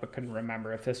myself, but couldn't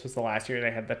remember if this was the last year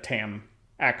they had the TAM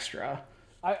extra.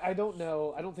 I don't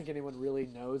know. I don't think anyone really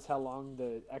knows how long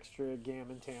the extra GAM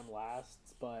and TAM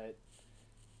lasts, but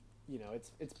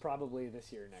it's probably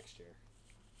this year or next year.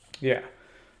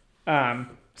 Yeah.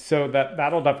 So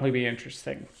that'll definitely be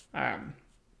interesting.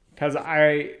 Because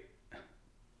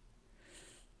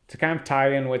to kind of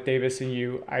tie in with Davis and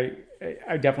you, I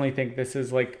definitely think this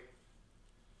is like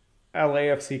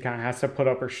LAFC kind of has to put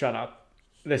up or shut up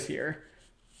this year.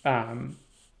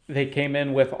 They came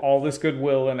in with all this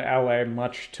goodwill in LA,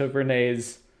 much to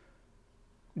Renee's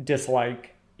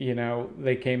dislike.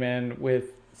 They came in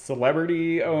with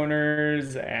celebrity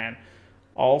owners and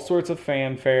all sorts of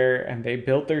fanfare, and they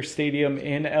built their stadium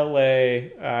in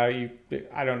LA.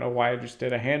 I don't know why I just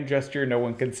did a hand gesture. No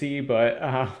one can see,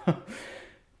 but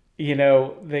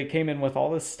they came in with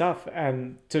all this stuff,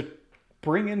 and to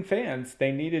bring in fans,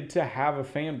 they needed to have a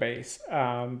fan base,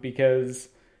 because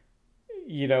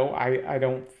I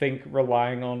don't think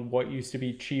relying on what used to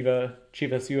be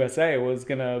Chivas USA was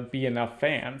gonna be enough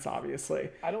fans. Obviously,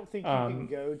 I don't think you can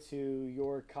go to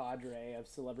your cadre of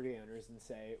celebrity owners and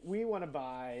say, we want to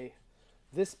buy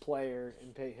this player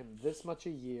and pay him this much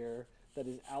a year that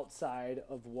is outside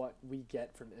of what we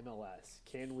get from MLS.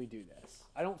 Can we do this?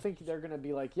 I don't think they're going to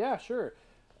be like, yeah, sure.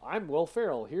 I'm Will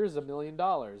Ferrell. Here's $1 million.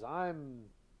 I'm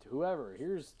whoever.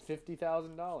 Here's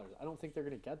 $50,000. I don't think they're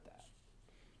going to get that.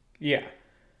 Yeah,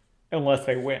 unless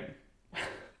they win.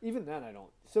 Even then, I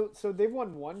don't. So they've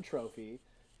won one trophy,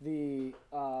 the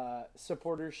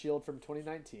Supporters Shield from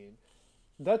 2019.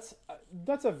 That's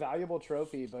a valuable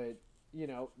trophy, but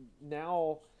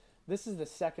now this is the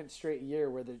second straight year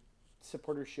where the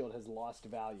Supporters Shield has lost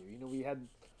value. We had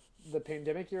the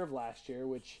pandemic year of last year,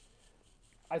 which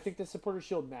I think the Supporters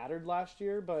Shield mattered last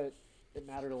year, but it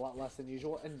mattered a lot less than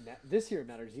usual. And this year it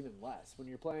matters even less. When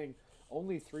you're playing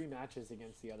only 3 matches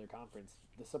against the other conference,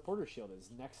 the Supporters Shield is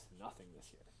next to nothing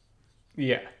this year.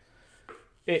 Yeah.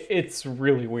 It's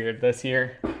really weird this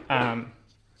year.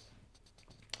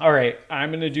 All right, I'm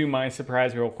going to do my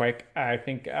surprise real quick. I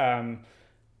think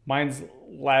mine's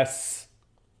less,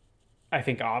 I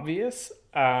think, obvious.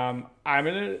 I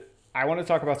want to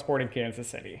talk about Sporting Kansas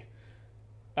City.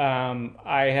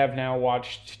 I have now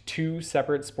watched 2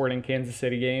 separate Sporting Kansas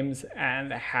City games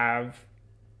and have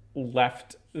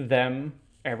left them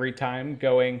every time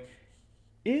going,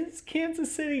 is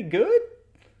Kansas City good?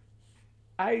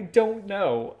 I don't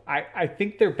know. I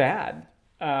think they're bad,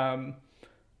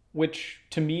 which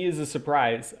to me is a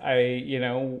surprise.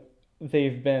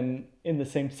 They've been in the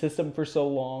same system for so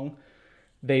long.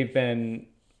 They've been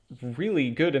really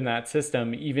good in that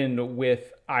system, even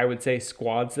with, I would say,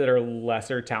 squads that are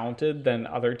lesser talented than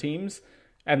other teams,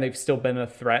 and they've still been a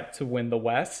threat to win the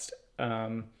West.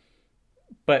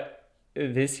 But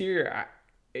this year,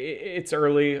 it's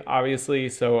early, obviously,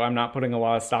 so I'm not putting a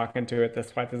lot of stock into it.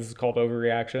 That's why this is called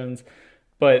overreactions.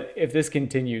 But if this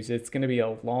continues, it's going to be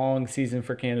a long season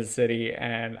for Kansas City,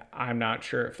 and I'm not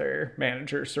sure if their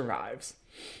manager survives.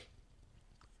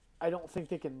 I don't think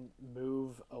they can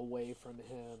move away from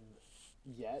him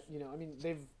yet.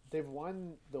 They've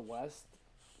won the West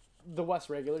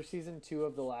regular season 2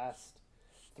 of the last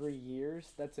 3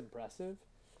 years. That's impressive.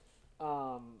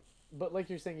 But like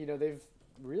you're saying, they've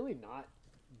really not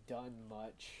done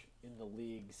much in the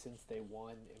league since they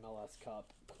won MLS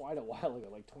Cup quite a while ago,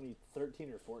 like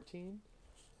 2013 or 14.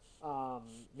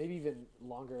 Maybe even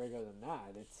longer ago than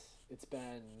that. It's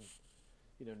been,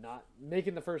 not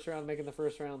making the first round,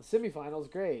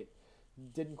 semifinals, great.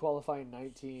 Didn't qualify in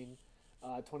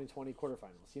 2020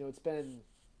 quarterfinals. It's been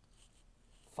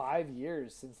 5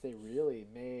 years since they really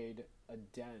made a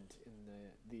dent in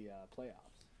the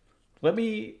playoffs. Let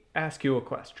me ask you a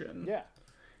question. Yeah.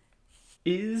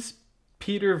 Is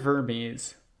Peter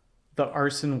Vermes the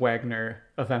Arsene Wenger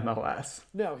of MLS?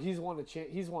 No, he's won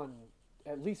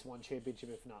at least one championship,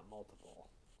 if not multiple.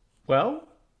 Well,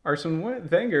 Arsene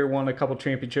Wenger won a couple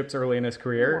championships early in his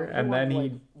career, and then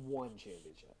he one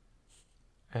championship.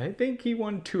 I think he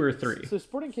won 2 or 3. So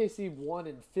Sporting KC won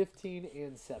in 15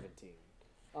 and 17.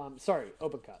 Open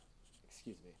Cup.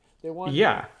 Excuse me. They won.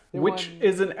 Yeah, which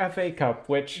is an FA Cup,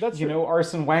 which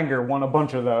Arsene Wenger won a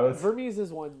bunch of those. Vermes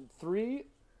has won 3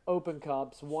 Open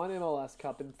Cups, 1 MLS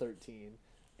Cup in 13,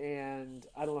 and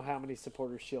I don't know how many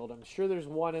Supporters Shield. I'm sure there's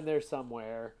one in there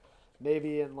somewhere,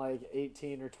 maybe in like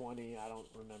 18 or 20. I don't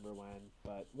remember when,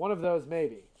 but one of those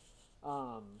maybe.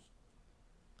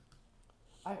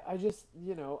 I just,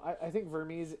 I think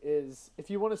Vermes is, if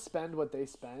you want to spend what they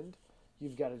spend,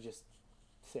 you've got to just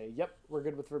say, yep, we're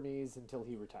good with Vermes until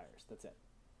he retires. That's it.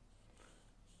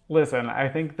 Listen, I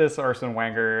think this Arsene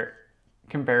Wenger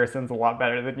comparison's a lot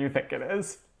better than you think it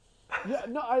is. Yeah,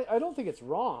 no, I don't think it's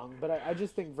wrong, but I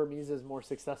just think Vermes is more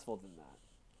successful than that.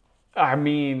 I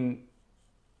mean,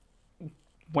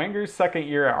 Wenger's second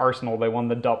year at Arsenal, they won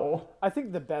the double. I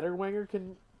think the better Wenger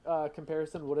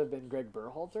comparison would have been Greg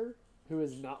Berhalter, who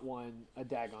has not won a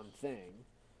daggone thing.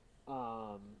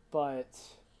 But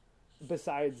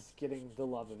besides getting the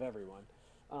love of everyone.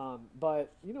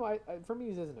 But,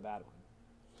 Vermes isn't a bad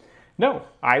one. No,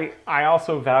 I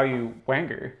also value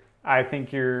Wenger. I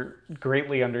think you're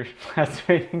greatly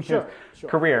underestimating his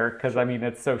career because,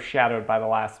 it's so shadowed by the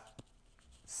last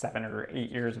 7 or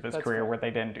 8 years of his career where they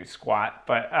didn't do squat.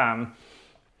 But,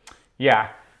 yeah.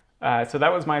 So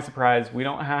that was my surprise. We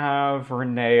don't have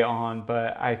Renee on,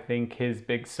 but I think his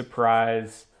big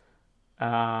surprise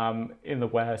in the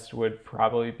West would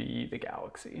probably be the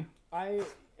Galaxy. I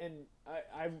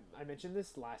mentioned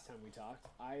this last time we talked.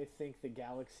 I think the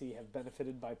Galaxy have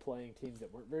benefited by playing teams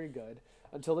that weren't very good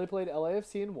until they played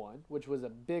LAFC and won, which was a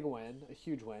big win, a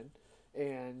huge win.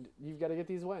 And you've got to get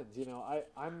these wins.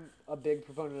 I'm a big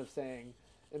proponent of saying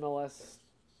MLS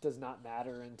does not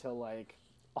matter until like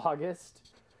August.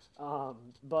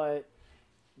 But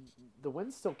the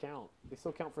wins still count. They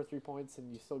still count for 3 points, and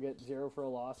you still get 0 for a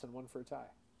loss and 1 for a tie.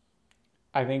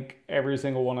 I think every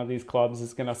single one of these clubs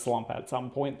is going to slump at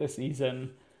some point this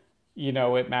season.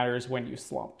 it matters when you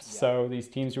slump. Yeah. So these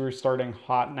teams who are starting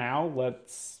hot now,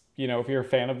 let's, if you're a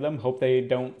fan of them, hope they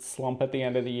don't slump at the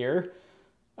end of the year.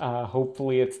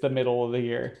 Hopefully it's the middle of the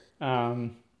year.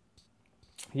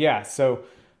 So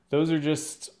those are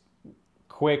just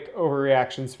quick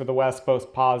overreactions for the West,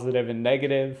 both positive and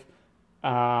negative.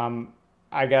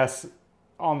 I guess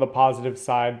on the positive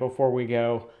side, before we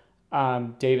go,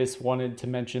 Davis wanted to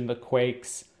mention the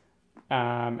Quakes,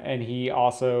 and he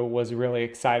also was really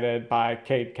excited by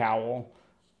Cade Cowell,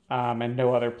 and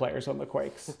no other players on the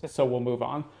Quakes. So we'll move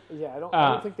on. Yeah, I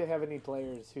don't think they have any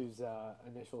players whose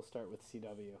initials start with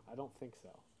CW. I don't think so.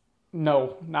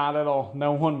 No, not at all.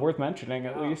 No one worth mentioning,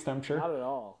 at least, I'm sure. Not at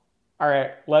all. All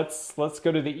right, let's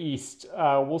go to the East.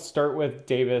 We'll start with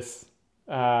Davis.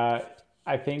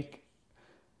 I think,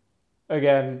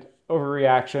 again,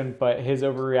 overreaction, but his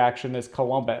overreaction is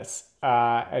Columbus.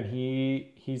 And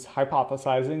he's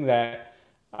hypothesizing that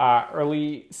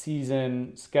early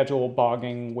season schedule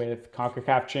bogging with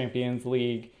CONCACAF Champions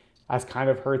League has kind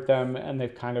of hurt them, and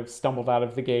they've kind of stumbled out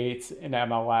of the gates in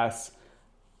MLS.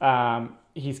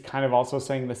 He's kind of also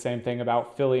saying the same thing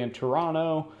about Philly and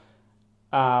Toronto,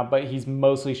 but he's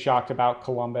mostly shocked about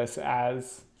Columbus,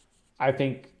 as I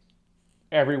think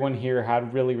everyone here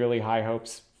had really, really high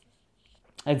hopes,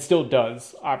 and still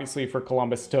does, obviously, for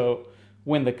Columbus to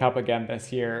win the Cup again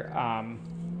this year.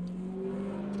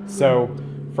 So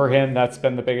for him, that's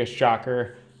been the biggest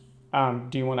shocker.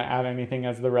 Do you want to add anything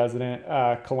as the resident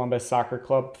Columbus Soccer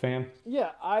Club fan? Yeah,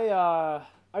 I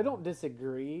don't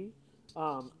disagree.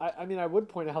 I would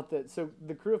point out that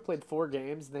the Crew have played 4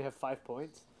 games and they have 5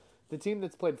 points. The team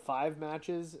that's played 5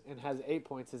 matches and has 8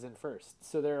 points is in first.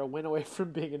 So they're a win away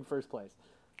from being in first place.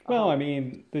 Well,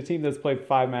 the team that's played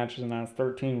 5 matches and has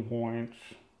 13 points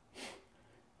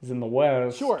is in the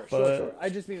West. Sure. I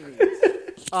just mean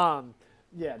I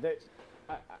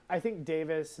think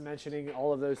Davis mentioning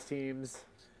all of those teams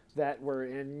that were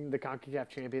in the CONCACAF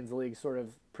Champions League sort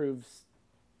of proves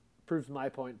my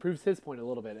point, proves his point a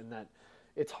little bit, in that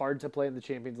it's hard to play in the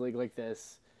Champions League like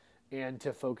this and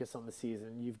to focus on the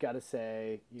season. You've got to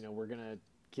say, we're going to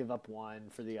give up one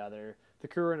for the other. The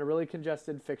Crew are in a really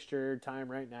congested fixture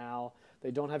time right now.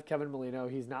 They don't have Kevin Molino.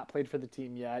 He's not played for the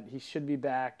team yet. He should be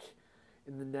back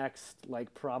in the next,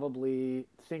 probably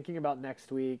thinking about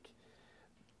next week.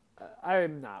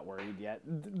 I'm not worried yet.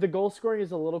 The goal scoring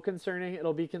is a little concerning.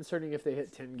 It'll be concerning if they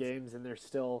hit 10 games and they're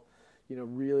still,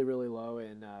 really, really low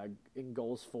in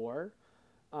goals for.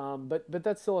 But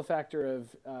that's still a factor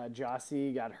of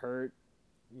Jossie got hurt,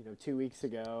 2 weeks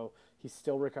ago. He's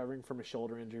still recovering from a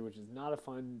shoulder injury, which is not a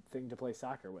fun thing to play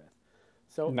soccer with.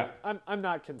 So no. I'm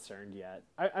not concerned yet.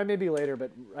 I may be later, but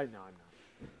right now I'm not.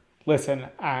 Listen,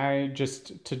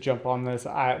 to jump on this,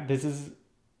 this is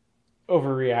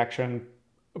overreaction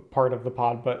part of the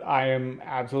pod, but I am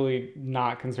absolutely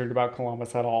not concerned about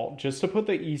Columbus at all. Just to put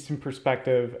the East in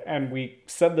perspective, and we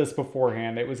said this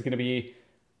beforehand, there was going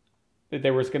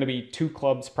to be 2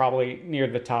 clubs probably near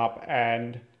the top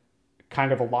and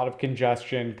kind of a lot of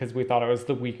congestion because we thought it was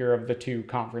the weaker of the 2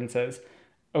 conferences.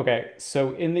 Okay,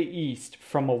 so in the East,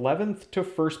 from 11th to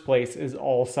first place is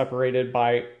all separated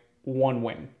by 1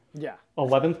 win. Yeah.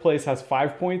 11th place has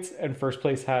 5 points and first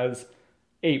place has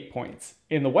 8 points.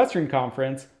 In the Western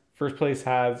Conference, first place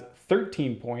has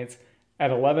 13 points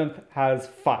and 11th has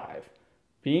 5.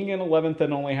 Being in 11th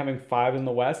and only having 5 in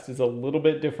the West is a little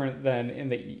bit different than in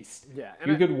the East. Yeah,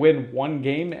 you could win 1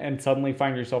 game and suddenly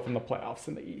find yourself in the playoffs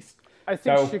in the East. I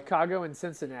think Chicago and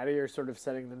Cincinnati are sort of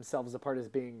setting themselves apart as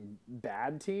being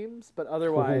bad teams, but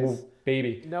otherwise,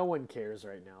 no one cares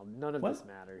right now. None of this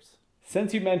matters.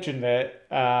 Since you mentioned it,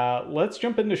 let's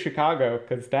jump into Chicago,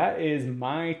 because that is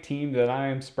my team that I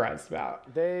am surprised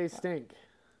about. They stink.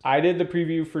 I did the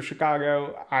preview for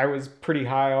Chicago. I was pretty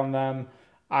high on them.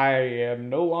 I am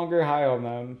no longer high on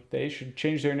them. They should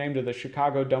change their name to the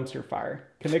Chicago Dumpster Fire.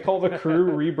 Can they call the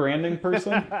Crew rebranding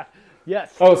person?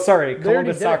 Yes. Oh, sorry.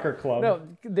 Columbus Soccer Club. No,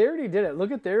 they already did it.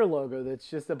 Look at their logo. That's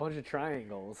just a bunch of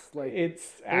triangles.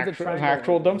 It's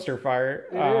actual dumpster fire.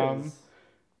 It is.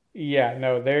 Yeah,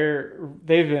 no,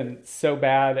 they've been so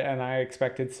bad, and I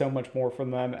expected so much more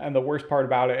from them. And the worst part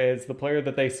about it is the player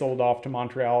that they sold off to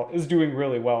Montreal is doing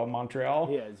really well in Montreal.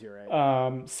 He is, you're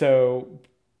right. So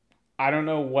I don't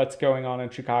know what's going on in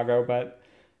Chicago, but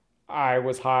I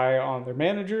was high on their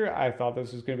manager. I thought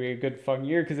this was going to be a good, fun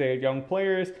year because they had young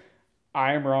players.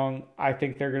 I am wrong. I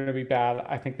think they're going to be bad.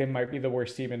 I think they might be the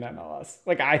worst team in MLS.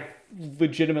 I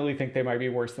legitimately think they might be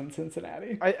worse than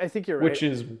Cincinnati. I think you're right. Which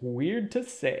is weird to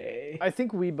say. I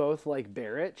think we both like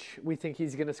Baric. We think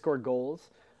he's going to score goals.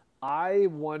 I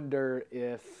wonder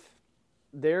if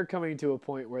they're coming to a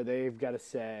point where they've got to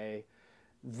say,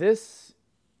 this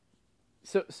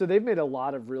So they've made a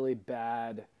lot of really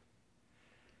bad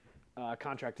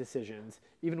contract decisions.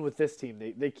 Even with this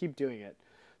team, they keep doing it.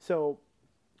 So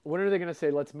when are they going to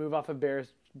say, let's move off of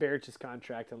Barich's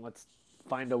contract and let's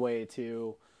find a way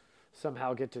to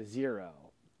somehow get to zero?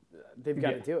 They've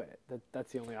got to do it.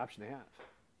 That's the only option they have.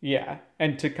 Yeah,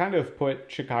 and to kind of put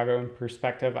Chicago in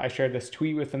perspective, I shared this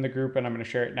tweet within the group, and I'm going to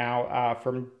share it now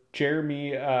from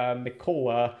Jeremy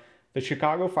Nicola. The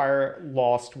Chicago Fire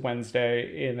lost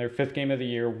Wednesday in their 5th game of the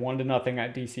year, 1-0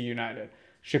 at DC United.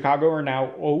 Chicago are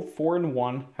now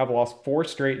 0-4-1, have lost 4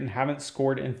 straight, and haven't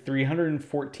scored in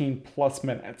 314 plus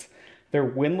minutes. They're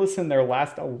winless in their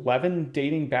last 11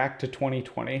 dating back to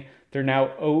 2020. They're now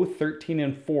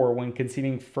 0-13-4 when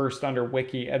conceding first under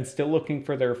Wiki and still looking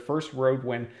for their first road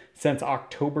win since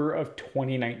October of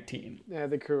 2019. Yeah,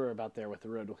 the Crew are about there with the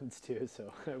road wins too,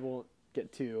 so I won't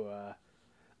get too.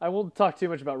 I won't talk too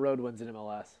much about road wins in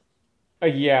MLS.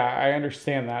 Yeah, I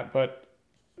understand that, but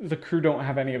the Crew don't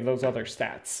have any of those other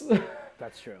stats.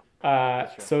 That's true.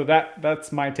 So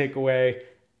that's my takeaway.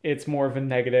 It's more of a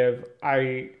negative.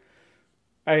 I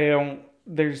don't.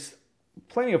 There's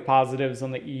plenty of positives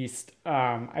on the East.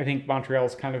 I think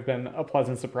Montreal's kind of been a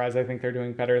pleasant surprise. I think they're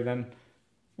doing better than.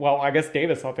 Well, I guess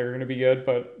Davis thought they were going to be good,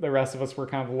 but the rest of us were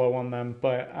kind of low on them.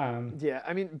 But yeah,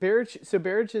 I mean Barich. So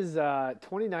Barich is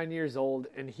 29 years old,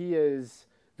 and he is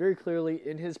very clearly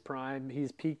in his prime.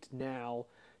 He's peaked now.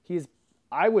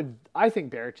 I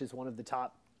think Barich is one of the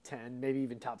top 10, maybe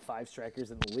even top 5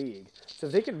 strikers in the league. So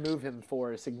if they can move him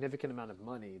for a significant amount of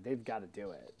money, they've got to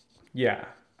do it. Yeah,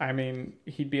 I mean,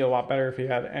 he'd be a lot better if he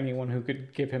had anyone who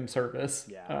could give him service.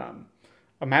 Yeah.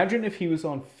 Imagine if he was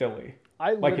on Philly.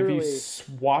 Like if you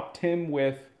swapped him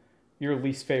with your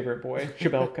least favorite boy,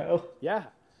 Chabelko. Yeah.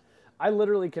 I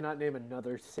literally cannot name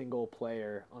another single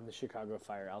player on the Chicago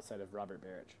Fire outside of Robert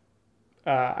Barich.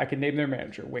 I can name their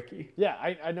manager, Wiki. Yeah,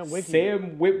 I know Wiki.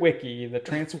 Sam Witwicky, the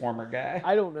Transformer guy.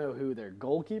 I don't know who their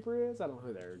goalkeeper is. I don't know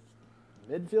who their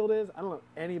midfield is. I don't know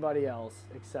anybody else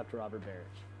except Robert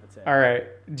Barich. That's it. All right.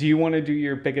 Do you want to do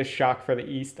your biggest shock for the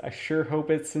East? I sure hope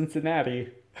it's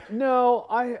Cincinnati. No,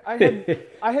 I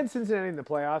had Cincinnati in the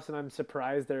playoffs, and I'm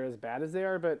surprised they're as bad as they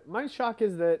are. But my shock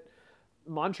is that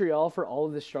Montreal, for all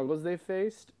of the struggles they've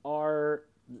faced, are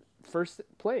first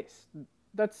place.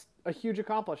 That's a huge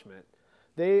accomplishment.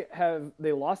 They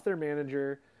lost their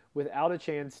manager without a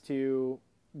chance to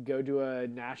go do a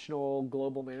national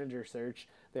global manager search.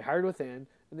 They hired within,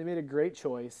 and they made a great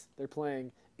choice. They're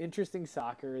playing interesting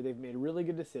soccer. They've made really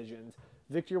good decisions.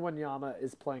 Victor Wanyama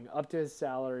is playing up to his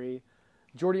salary.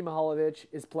 Jordi Mihalovic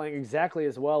is playing exactly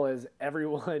as well as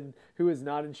everyone who is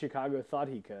not in Chicago thought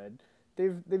he could.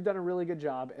 They've done a really good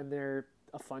job, and they're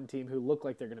a fun team who look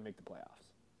like they're going to make the playoffs.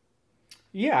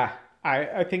 Yeah,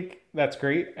 I think that's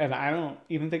great, and I don't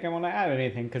even think I want to add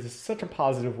anything because it's such a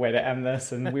positive way to end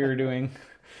this, and we were doing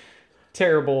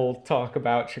terrible talk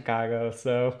about Chicago.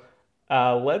 So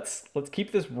let's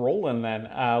keep this rolling then.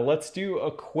 Let's do a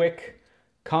quick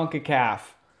CONCACAF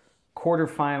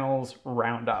quarterfinals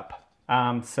roundup.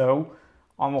 So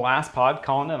on the last pod,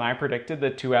 Colin and I predicted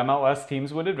that 2 MLS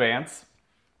teams would advance.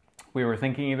 We were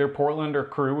thinking either Portland or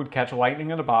Crew would catch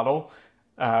lightning in a bottle.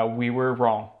 We were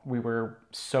wrong. We were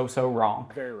so wrong.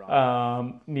 Very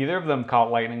wrong. Neither of them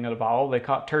caught lightning in a bottle. They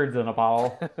caught turds in a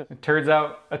bottle. It turns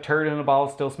out a turd in a bottle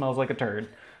still smells like a turd.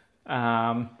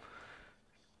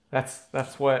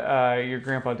 That's what your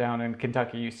grandpa down in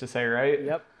Kentucky used to say, right?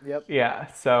 Yep. Yeah,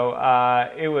 so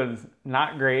it was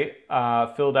not great.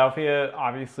 Philadelphia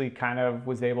obviously kind of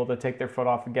was able to take their foot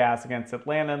off the gas against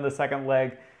Atlanta in the second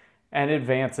leg and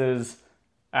advances.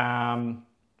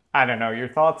 I don't know, your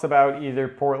thoughts about either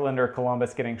Portland or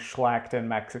Columbus getting shellacked in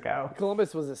Mexico?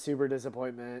 Columbus was a super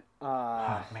disappointment.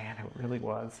 Oh, man, it really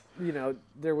was. You know,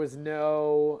 there was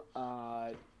no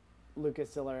Lucas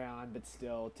Delaran, but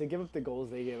still, to give up the goals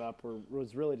they gave up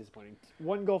was really disappointing.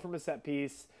 1 goal from a set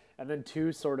piece, and then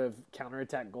 2 sort of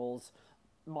counterattack goals.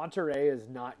 Monterrey is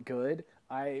not good.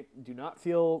 I do not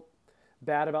feel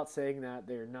bad about saying that.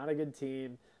 They're not a good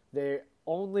team. They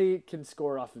only can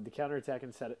score off of the counterattack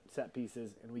and set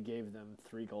pieces, and we gave them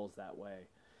 3 goals that way.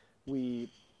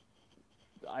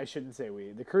 I shouldn't say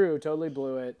we. The Crew totally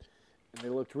blew it, and they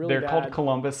looked really bad. They're called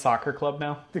Columbus Soccer Club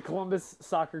now? The Columbus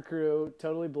Soccer Crew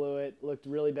totally blew it, looked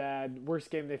really bad. Worst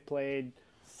game they've played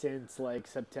since, like,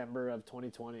 September of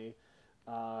 2020.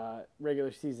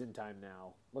 Regular season time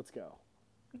now. Let's go.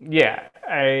 Yeah,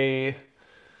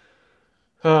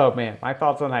 oh, man, my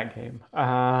thoughts on that game.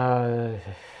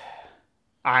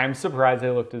 I'm surprised they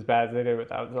looked as bad as they did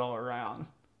without Zola around.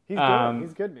 He's good.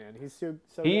 He's good, man. He's so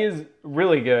He good. is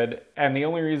really good, and the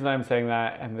only reason I'm saying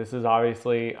that, and this is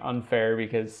obviously unfair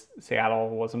because Seattle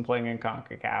wasn't playing in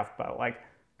CONCACAF, but like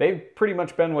they've pretty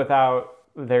much been without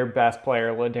their best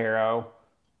player, Ladero.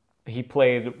 He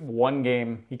played one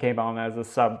game. He came on as a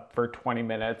sub for 20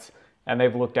 minutes, and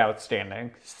they've looked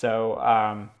outstanding.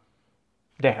 So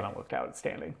they haven't looked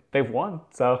outstanding. They've won,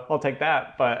 so I'll take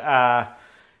that. But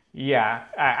yeah,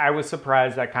 I was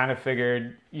surprised. I kind of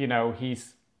figured,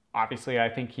 he's obviously, I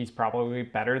think he's probably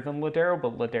better than Ladero,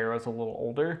 but Ladero's a little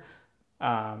older.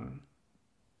 But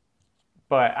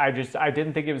I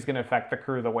didn't think it was going to affect the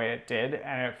Crew the way it did,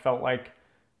 and it felt like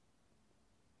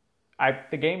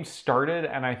the game started,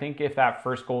 and I think if that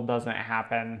first goal doesn't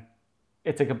happen,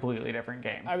 it's a completely different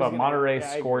game. But Monterrey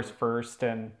scores first,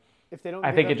 and if they don't,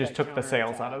 I think it just took the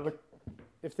sails out of the.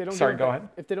 If they don't, go ahead.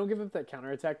 If they don't give up that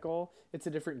counterattack goal, it's a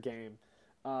different game.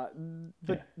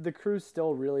 But the Crew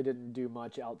still really didn't do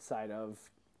much outside of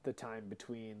the time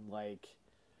between like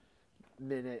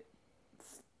minute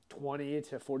 20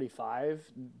 to 45.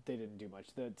 They didn't do much.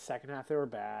 The second half they were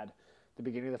bad. The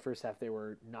beginning of the first half they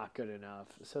were not good enough.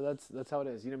 So that's how it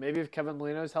is. Maybe if Kevin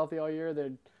Molino's healthy all year,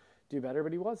 they'd do better,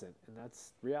 but he wasn't, and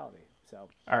that's reality. So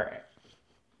all right.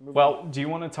 Well, do you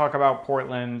want to talk about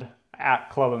Portland at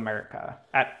Club America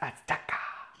at Azteca?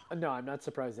 No, I'm not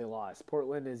surprised they lost.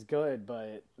 Portland is good,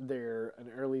 but they're an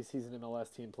early season MLS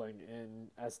team playing in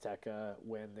Azteca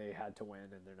when they had to win,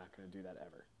 and they're not going to do that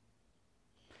ever.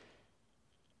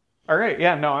 All right,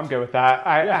 yeah, no, I'm good with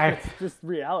that. It's just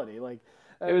reality. Like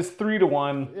it was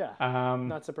 3-1. Yeah,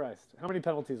 not surprised. How many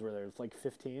penalties were there? It's like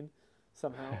 15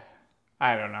 somehow.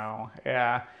 I don't know.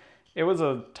 Yeah, it was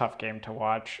a tough game to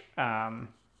watch. I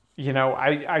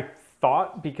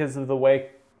thought because of the way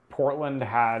Portland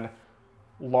had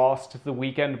lost the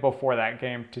weekend before that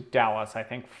game to Dallas, I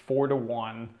think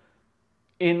 4-1.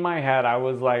 In my head, I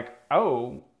was like,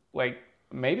 oh, like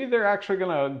maybe they're actually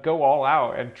gonna go all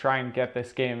out and try and get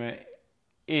this game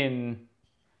in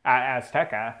at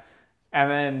Azteca. And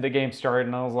then the game started,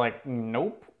 and I was like,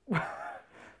 nope,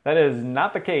 that is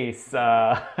not the case.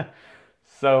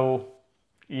 So,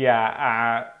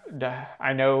 yeah,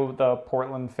 I know the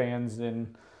Portland fans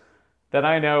that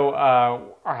I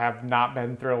know have not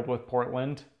been thrilled with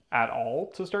Portland at all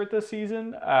to start this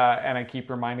season. And I keep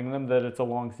reminding them that it's a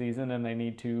long season and they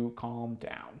need to calm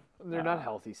down. They're not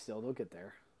healthy still. They'll get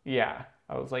there. Yeah.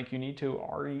 I was like, you need to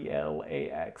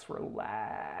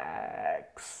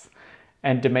relax,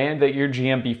 and demand that your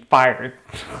GM be fired.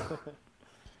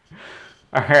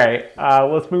 All right.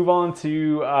 Let's move on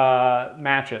to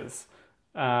matches.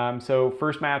 So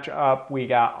first match up, we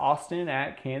got Austin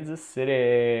at Kansas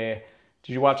City.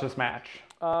 Did you watch this match?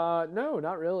 No,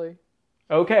 not really.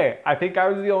 Okay, I think I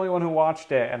was the only one who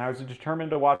watched it, and I was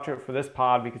determined to watch it for this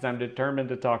pod because I'm determined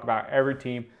to talk about every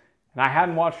team. And I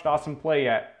hadn't watched Austin play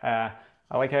yet.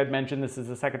 Like I had mentioned, this is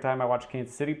the second time I watched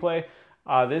Kansas City play.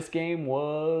 This game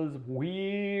was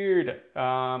weird. It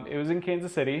was in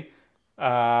Kansas City.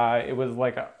 It was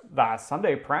like the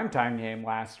Sunday primetime game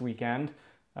last weekend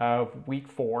of week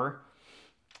 4.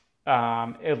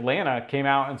 Atlanta came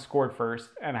out and scored first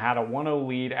and had a 1-0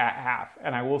 lead at half.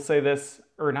 And I will say this,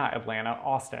 or not Atlanta,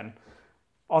 Austin.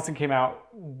 Austin came out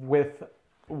with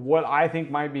what I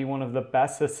think might be one of the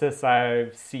best assists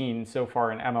I've seen so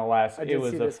far in MLS. I did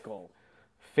see this goal.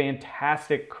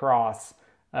 Fantastic cross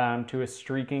to a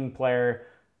streaking player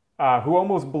who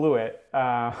almost blew it.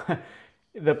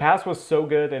 The pass was so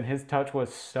good and his touch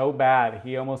was so bad,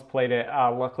 he almost played it.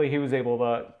 Luckily, he was able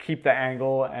to keep the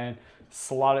angle and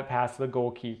slot it past the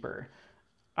goalkeeper.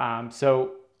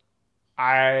 So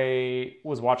I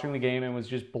was watching the game and was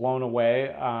just blown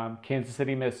away. Kansas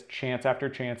City missed chance after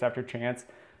chance after chance.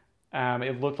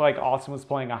 It looked like Austin was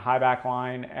playing a high back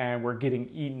line and we're getting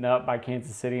eaten up by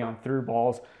Kansas City on through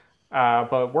balls.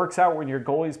 But it works out when your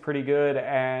goalie's pretty good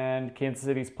and Kansas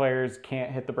City's players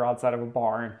can't hit the broadside of a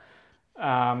barn.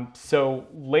 So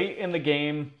late in the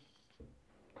game,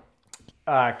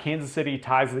 Kansas City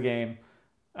ties the game.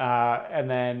 And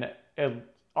then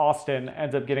Austin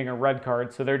ends up getting a red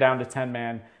card, so they're down to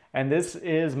 10-man. And this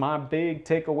is my big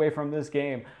takeaway from this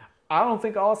game. I don't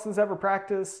think Austin's ever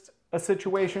practiced a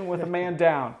situation with a man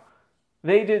down.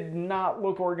 They did not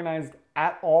look organized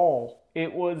at all.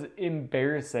 It was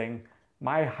embarrassing.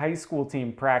 My high school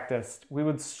team practiced. We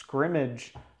would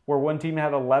scrimmage where one team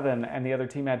had 11 and the other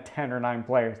team had 10 or 9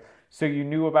 players. So you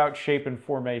knew about shape and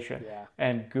formation. Yeah.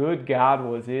 And good God,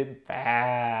 was it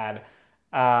bad.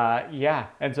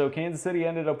 And so Kansas City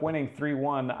ended up winning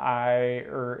 3-1,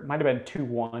 or it might have been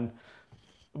 2-1.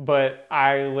 But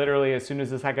I literally, as soon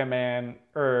as the second man,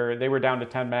 or they were down to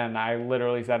 10 men, I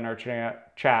literally said in our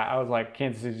chat, I was like,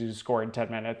 Kansas City just scored in 10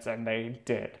 minutes, and they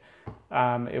did.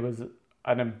 It was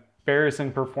an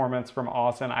embarrassing performance from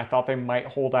Austin. I thought they might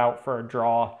hold out for a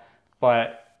draw,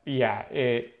 but yeah,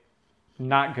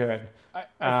 not good.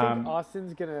 I think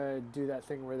Austin's going to do that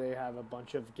thing where they have a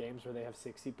bunch of games where they have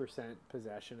 60%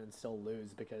 possession and still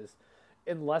lose because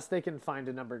unless they can find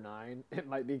a number 9, it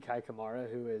might be Kai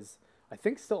Kamara, who is, I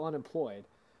think, still unemployed.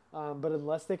 But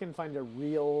unless they can find a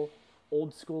real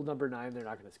old school number 9, they're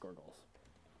not going to score goals.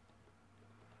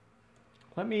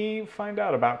 Let me find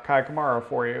out about Kai Kamara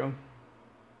for you.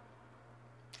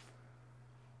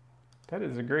 That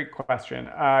is a great question.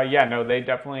 Yeah, no, they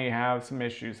definitely have some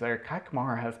issues there. Kai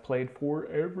Kamara has played for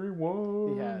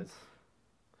everyone. He has.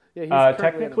 Yeah, he's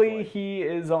technically, unemployed. he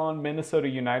is on Minnesota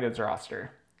United's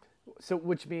roster. So,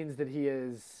 which means that he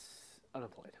is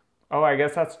unemployed. Oh, I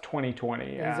guess that's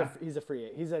 2020. Yeah, he's a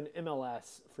free. He's an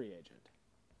MLS free agent.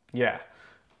 Yeah.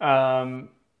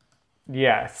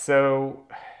 Yeah. So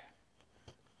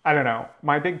I don't know.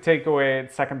 My second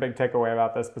big takeaway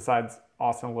about this, besides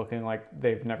Austin looking like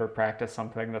they've never practiced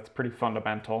something that's pretty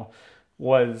fundamental,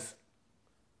 was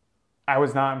I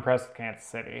was not impressed with Kansas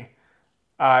City.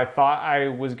 I thought I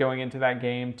was going into that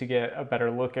game to get a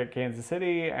better look at Kansas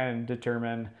City and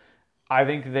determine I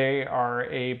think they are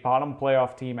a bottom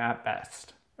playoff team at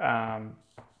best,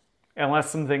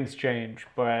 unless some things change.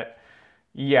 But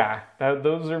yeah,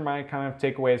 those are my kind of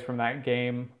takeaways from that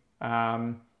game.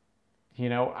 I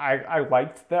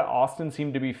liked that Austin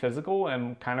seemed to be physical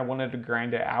and kind of wanted to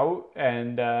grind it out.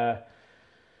 And, that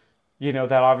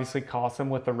obviously cost him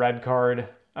with the red card.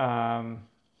 But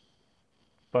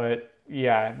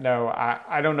yeah, no,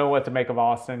 I don't know what to make of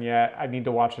Austin yet. I need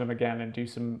to watch them again and do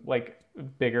some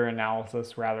bigger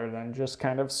analysis rather than just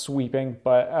kind of sweeping.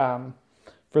 But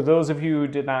for those of you who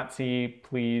did not see,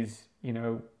 please,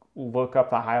 look up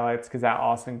the highlights because that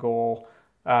Austin goal,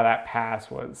 that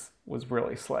pass was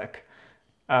really slick.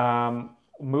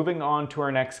 Moving on to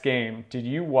our next game. Did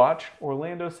you watch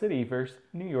Orlando City versus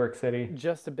New York City?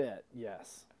 Just a bit,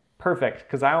 yes. Perfect,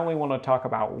 because I only want to talk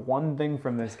about one thing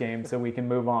from this game so we can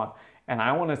move on. And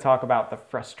I want to talk about the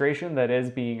frustration that is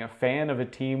being a fan of a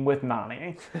team with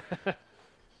Nani.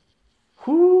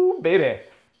 Whoo, baby.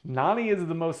 Nani is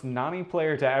the most Nani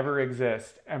player to ever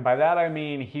exist. And by that I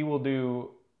mean he will do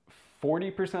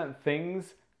 40%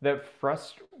 things that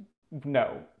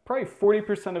probably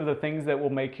 40% of the things that will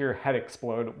make your head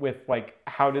explode with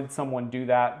how did someone do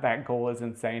that? That goal is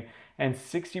insane. And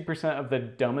 60% of the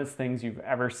dumbest things you've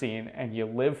ever seen. And you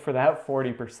live for that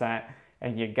 40%.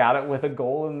 And you got it with a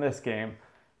goal in this game.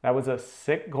 That was a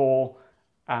sick goal.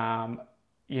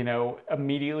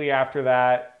 Immediately after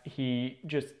that, he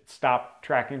just stopped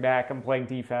tracking back and playing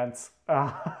defense.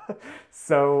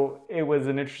 So it was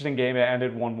an interesting game. It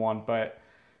ended 1-1, but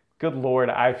good Lord,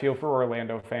 I feel for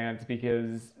Orlando fans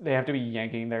because they have to be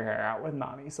yanking their hair out with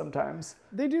Nani sometimes.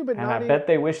 They do, but and Nani... I bet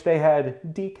they wish they had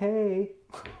DK.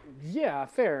 Yeah,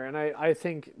 fair. And I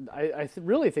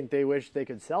really think they wish they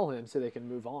could sell him so they can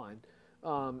move on.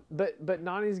 But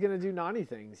Nani's going to do Nani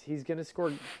things. He's going to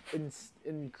score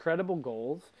incredible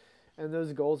goals, and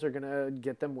those goals are going to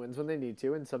get them wins when they need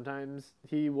to. And sometimes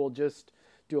he will just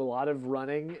do a lot of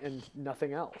running and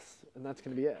nothing else, and that's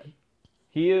going to be it.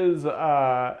 He is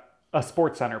a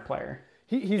Sports Center player.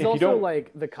 He's also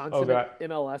the consummate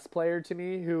MLS player to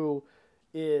me, who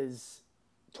is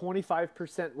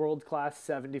 25% world class,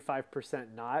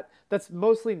 75% not. That's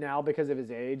mostly now because of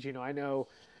his age. I know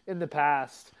in the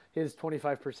past his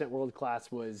 25% world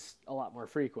class was a lot more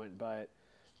frequent, but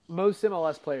most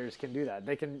MLS players can do that.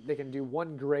 They can do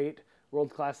one great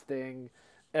world class thing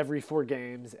every 4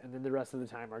 games, and then the rest of the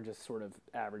time are just sort of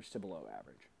average to below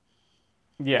average.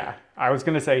 Yeah, I was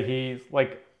going to say he's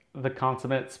the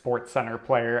consummate Sports Center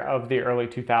player of the early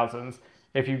 2000s.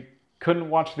 If you couldn't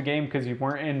watch the game because you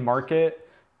weren't in market,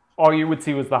 all you would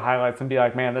see was the highlights and be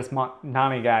like, man, this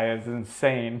Nani guy is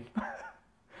insane.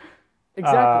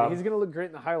 Exactly. He's going to look great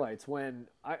in the highlights. I'm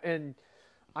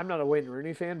not a Wayne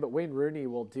Rooney fan, but Wayne Rooney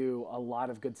will do a lot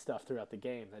of good stuff throughout the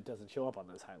game that doesn't show up on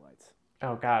those highlights.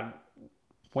 Oh, God.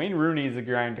 Wayne Rooney's a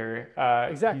grinder.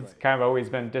 Exactly. He's kind of always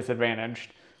been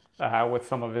disadvantaged with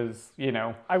some of his,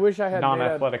 I wish I had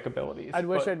non-athletic abilities. I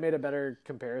wish I'd made a better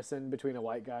comparison between a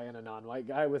white guy and a non-white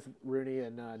guy with Rooney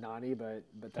and Nani, but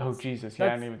that's, oh, Jesus. Yeah, I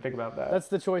didn't even think about that. That's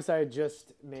the choice I had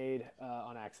just made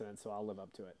on accident, so I'll live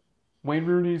up to it. Wayne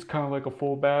Rooney's kind of like a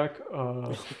fullback.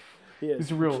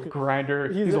 He's a real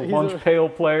grinder. He's a lunch pail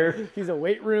player. He's a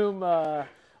weight room,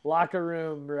 locker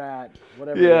room rat,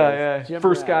 whatever. Yeah. Gym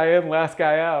First rat. guy in, last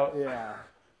guy out. Yeah.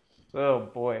 Oh,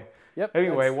 boy. Yep.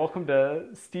 Anyway, welcome to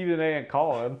Stephen A. and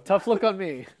Colin. Tough look on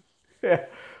me. Yeah,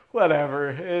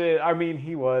 whatever. I mean,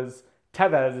 he was.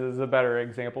 Tevez is a better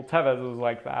example. Tevez was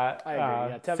like that. I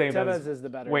agree. Yeah, same Tevez as is the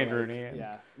better Wayne like, Rooney. And,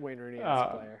 yeah, Wayne Rooney as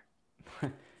a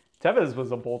player. Tevez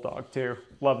was a bulldog too.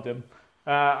 Loved him.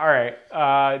 All right.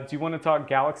 Do you want to talk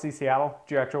Galaxy Seattle?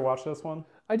 Did you actually watch this one?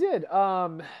 I did.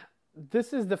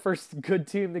 This is the first good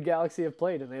team the Galaxy have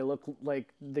played, and they look like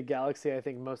the Galaxy I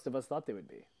think most of us thought they would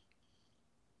be.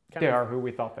 They are who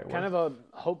we thought they were. Kind of a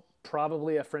hope,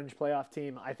 probably a fringe playoff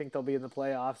team. I think they'll be in the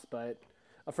playoffs, but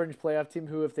a fringe playoff team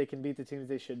who, if they can beat the teams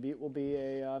they should beat, will be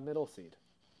a middle seed.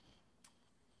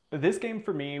 This game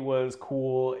for me was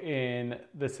cool in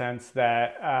the sense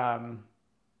that,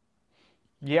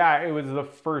 it was the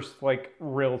first like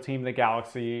real team the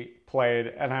Galaxy played,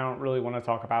 and I don't really want to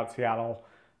talk about Seattle.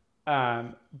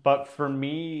 But for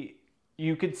me,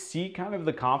 you could see kind of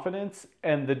the confidence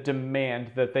and the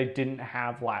demand that they didn't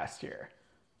have last year.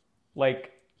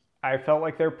 Like, I felt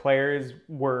like their players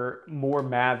were more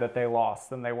mad that they lost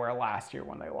than they were last year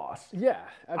when they lost. Yeah,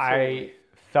 absolutely. I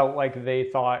felt like they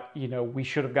thought, we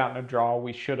should have gotten a draw.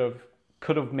 We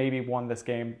could have maybe won this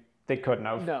game. They couldn't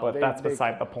have, but that's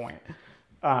beside the point.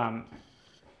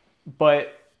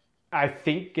 But I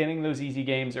think getting those easy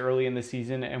games early in the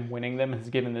season and winning them has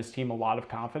given this team a lot of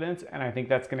confidence, and I think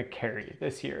that's going to carry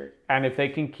this year. And if they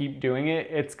can keep doing it,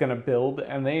 it's going to build,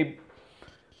 and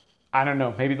I don't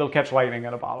know, maybe they'll catch lightning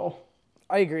in a bottle.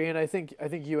 I agree, and I think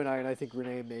you and I think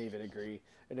Renee may even agree,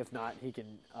 and if not, he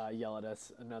can yell at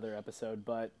us another episode.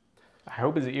 But I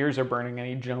hope his ears are burning and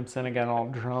he jumps in again all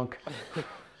drunk.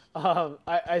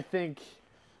 I think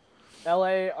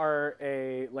LA are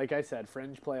like I said,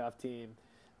 fringe playoff team.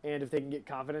 And if they can get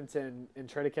confidence and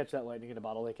try to catch that lightning in a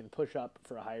bottle, they can push up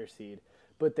for a higher seed.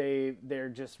 But their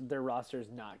roster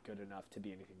is not good enough to be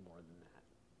anything more than that.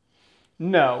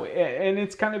 No, and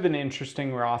it's kind of an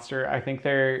interesting roster. I think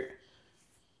they're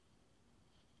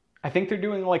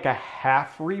doing like a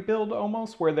half rebuild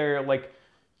almost, where they're like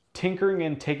tinkering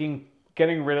and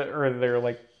getting rid of, or they're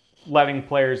like letting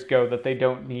players go that they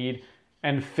don't need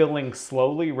and filling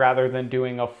slowly rather than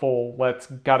doing a full let's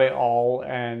gut it all.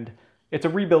 And it's a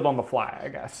rebuild on the fly, I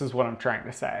guess, is what I'm trying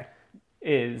to say.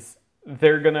 Is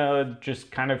they're going to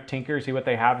just kind of tinker, see what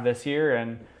they have this year,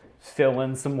 and fill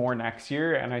in some more next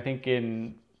year. And I think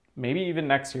in maybe even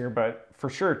next year, but for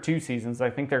sure 2 seasons, I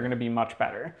think they're going to be much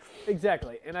better.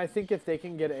 Exactly. And I think if they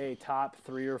can get a top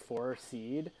 3 or 4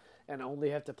 seed and only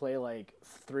have to play like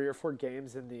 3 or 4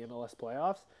 games in the MLS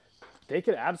playoffs, they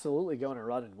could absolutely go on a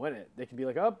run and win it. They could be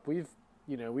like, oh, we've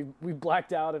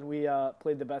blacked out and we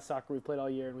played the best soccer we've played all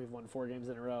year and we've won 4 games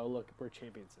in a row. Look, we're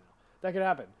champions now. That could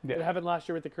happen. Yeah. It happened last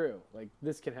year with the Crew. Like,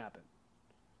 this can happen.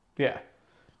 Yeah.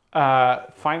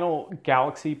 Final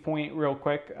Galaxy point real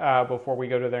quick before we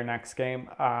go to their next game.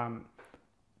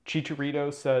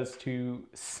 Chicharito says to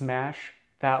smash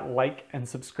that like and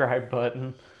subscribe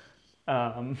button.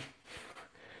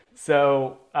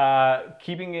 So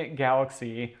keeping it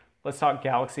Galaxy, let's talk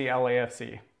Galaxy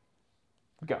LAFC.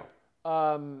 Go.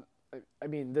 I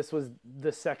mean, this was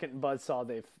the second buzzsaw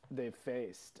they've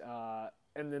faced,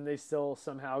 and then they still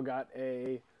somehow got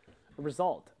a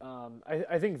result.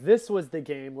 I think this was the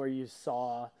game where you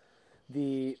saw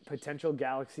the potential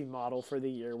Galaxy model for the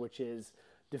year, which is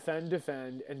defend,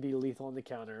 and be lethal on the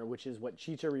counter, which is what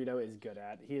Chicharito is good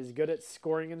at. He is good at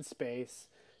scoring in space.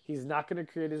 He's not going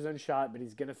to create his own shot, but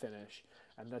he's going to finish.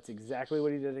 And that's exactly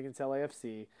what he did against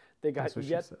LAFC. They got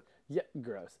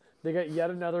gross. They got yet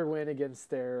another win against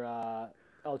their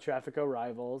El Tráfico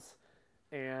rivals,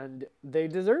 and they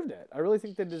deserved it. I really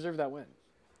think they deserved that win.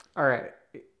 All right.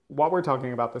 While we're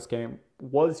talking about this game,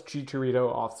 was Chicharito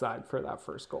offside for that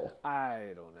first goal? I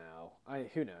don't know.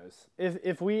 Who knows?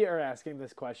 If we are asking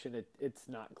this question, it's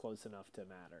not close enough to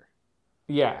matter.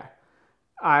 Yeah.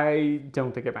 I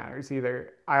don't think it matters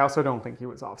either. I also don't think he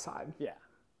was offside. Yeah.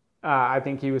 I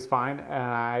think he was fine, and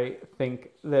I think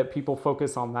that people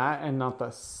focus on that and not the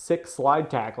sick slide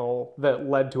tackle that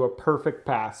led to a perfect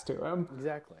pass to him.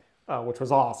 Exactly. Which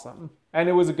was awesome. And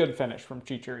it was a good finish from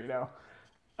Chicharito.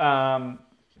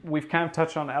 We've kind of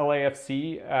touched on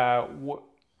LAFC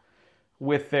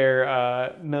with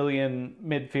their million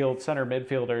center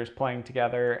midfielders playing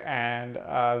together and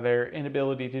their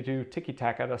inability to do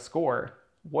tiki-taka to score.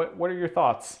 What are your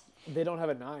thoughts? They don't have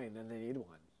a 9, and they need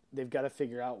one. They've got to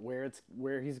figure out where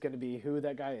he's going to be, who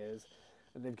that guy is,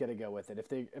 and they've got to go with it.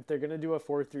 If they're going to do a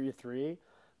 4-3-3,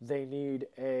 they need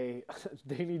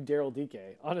Daryl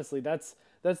Dike. Honestly, that's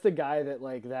the guy that,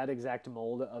 like, that exact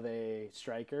mold of a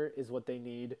striker is what they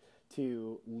need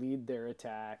to lead their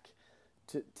attack,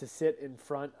 to sit in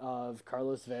front of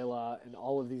Carlos Vela and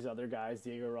all of these other guys,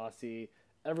 Diego Rossi,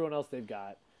 everyone else they've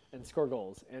got and score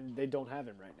goals, and they don't have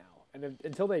him right now. And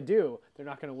until they do, they're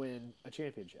not going to win a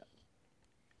championship.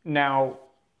 Now,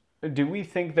 do we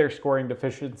think their scoring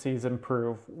deficiencies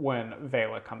improve when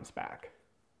Vela comes back?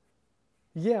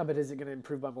 Yeah, but is it going to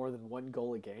improve by more than 1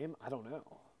 goal a game? I don't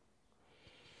know.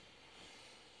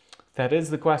 That is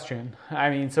the question. I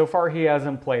mean, so far he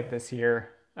hasn't played this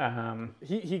year.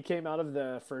 He came out of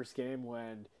the first game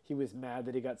when he was mad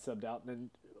that he got subbed out, and then,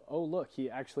 oh, look, he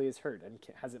actually is hurt and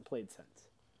hasn't played since.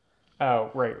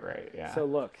 Oh, right, yeah. So,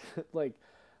 look, like,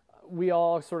 we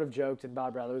all sort of joked, and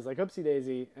Bob Bradley was like, oopsie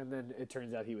daisy, and then it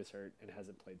turns out he was hurt and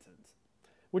hasn't played since.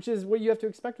 Which is what you have to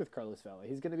expect with Carlos Vela.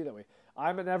 He's going to be that way.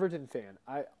 I'm an Everton fan.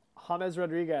 James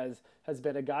Rodriguez has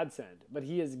been a godsend, but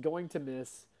he is going to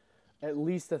miss at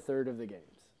least a third of the games.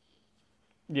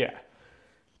 Yeah.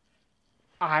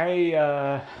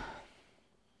 I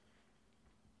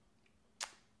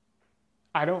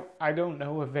don't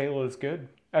know if Vela is good,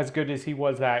 as good as he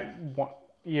was that 1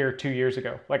 year, 2 years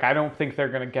ago. Like, I don't think they're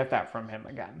going to get that from him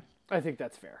again. I think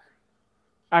that's fair.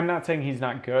 I'm not saying he's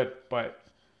not good, but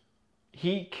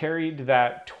he carried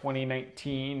that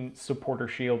 2019 Supporter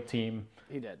Shield team.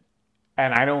 He did.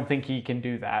 And I don't think he can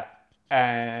do that.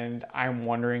 And I'm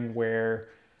wondering where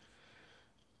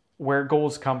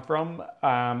goals come from.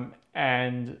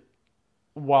 And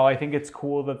while I think it's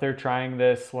cool that they're trying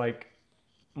this, like,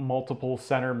 multiple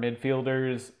center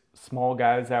midfielders, small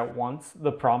guys at once,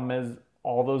 the problem is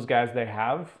all those guys they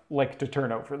have like to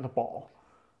turn over the ball.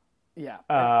 Yeah.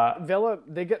 Vela,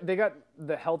 they got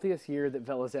the healthiest year that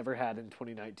Vela's ever had in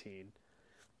 2019.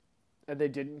 And they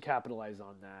didn't capitalize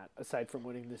on that, aside from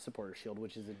winning the Supporter Shield,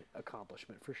 which is an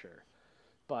accomplishment for sure.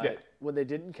 But when they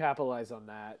didn't capitalize on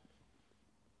that,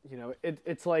 you know,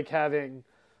 it's like having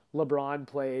LeBron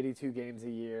play 82 games a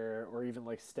year, or even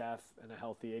like Steph in a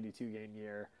healthy 82-game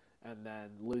year, and then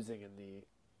losing in the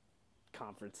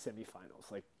conference semifinals.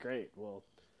 Like, great. Well,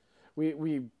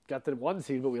 we got the 1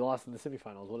 seed, but we lost in the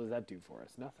semifinals. What does that do for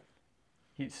us? Nothing.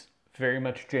 He's very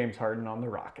much James Harden on the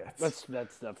Rockets.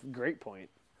 That's a great point.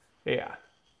 Yeah.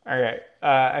 All right.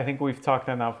 I think we've talked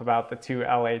enough about the 2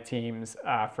 LA teams.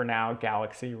 For now,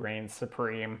 Galaxy reigns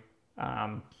supreme.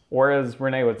 Or as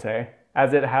Renee would say,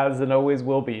 as it has and always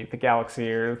will be, the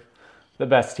Galaxy are the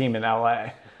best team in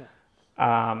LA.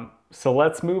 So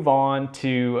let's move on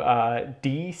to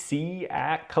DC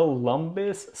at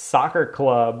Columbus Soccer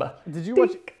Club. Did you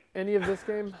watch any of this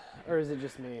game, or is it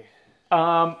just me?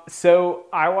 So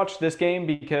I watched this game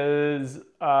because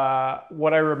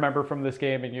what I remember from this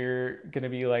game, and you're going to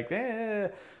be like,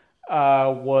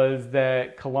 was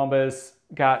that Columbus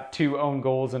got 2 own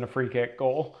goals and a free kick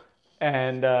goal.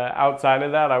 And outside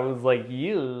of that, I was like,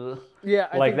 yeah. Yeah,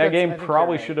 like that game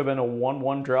probably should have been a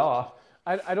 1-1 draw.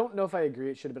 I don't know if I agree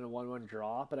it should have been a 1-1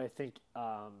 draw, but I think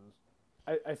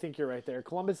I think you're right there.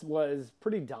 Columbus was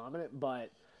pretty dominant,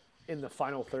 but in the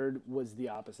final third was the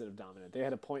opposite of dominant. They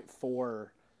had a 0.4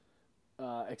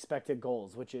 expected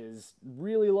goals, which is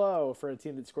really low for a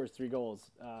team that scores 3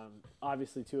 goals.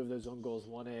 Obviously, 2 of those own goals,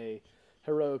 one a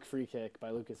heroic free kick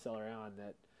by Lucas Celerán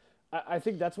that I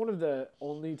think that's one of the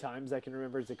only times I can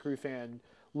remember as a Crew fan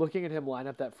looking at him line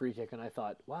up that free kick, and I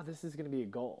thought, wow, this is going to be a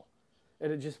goal. And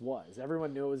it just was.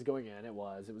 Everyone knew it was going in. It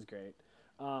was great.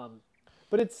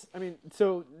 But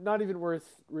so not even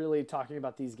worth really talking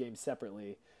about these games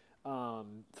separately.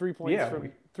 3 points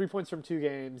 3 points from 2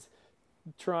 games.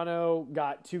 Toronto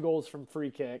got 2 goals from free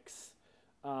kicks.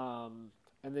 And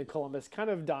then Columbus kind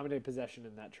of dominated possession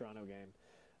in that Toronto game.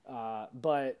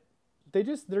 But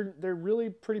they're really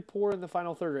pretty poor in the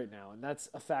final third right now, and that's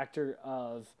a factor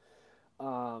of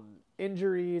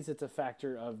injuries. It's a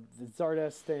factor of the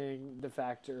Zardes thing, the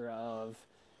factor of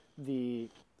the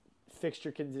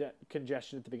fixture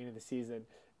congestion at the beginning of the season,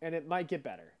 and it might get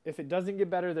better. If it doesn't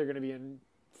get better, they're going to be in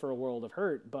for a world of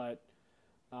hurt, but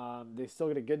they still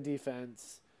get a good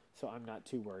defense, so I'm not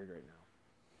too worried right now.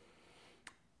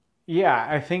 Yeah,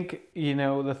 I think,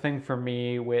 the thing for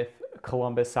me with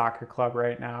Columbus Soccer Club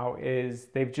right now is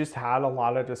they've just had a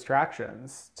lot of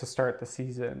distractions to start the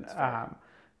season.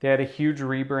 They had a huge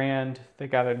rebrand. They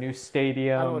got a new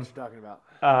stadium. I don't know what you're talking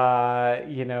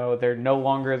about. They're no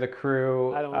longer the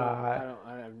Crew. I don't know.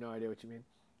 I have no idea what you mean.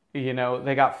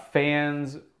 They got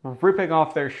fans ripping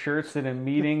off their shirts and in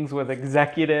meetings with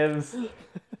executives.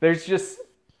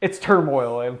 It's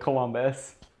turmoil in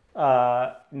Columbus.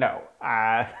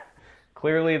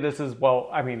 Clearly this is,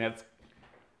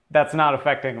 that's not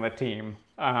affecting the team.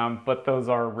 But those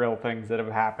are real things that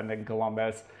have happened in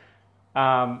Columbus.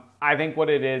 I think what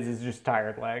it is just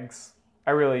tired legs.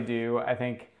 I really do. I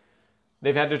think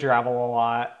they've had to travel a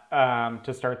lot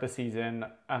to start the season.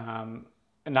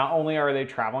 not only are they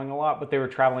traveling a lot, but they were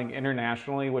traveling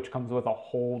internationally, which comes with a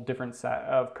whole different set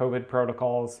of COVID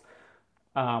protocols,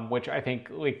 which I think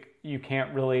like you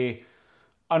can't really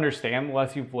understand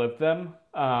unless you've lived them.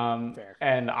 Fair.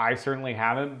 And I certainly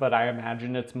haven't, but I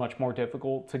imagine it's much more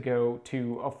difficult to go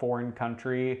to a foreign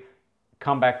country,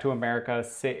 come back to America,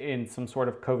 sit in some sort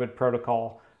of COVID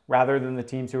protocol, rather than the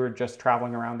teams who are just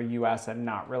traveling around the U.S. and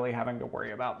not really having to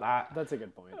worry about that. That's a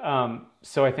good point.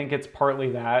 So I think it's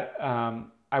partly that.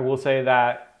 I will say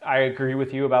that I agree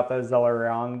with you about the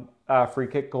Zelarayán free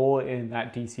kick goal in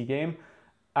that DC game.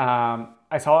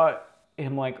 I saw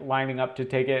him like lining up to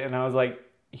take it, and I was like,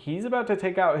 he's about to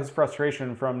take out his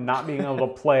frustration from not being able to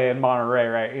play in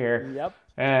Monterrey right here. Yep.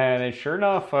 And sure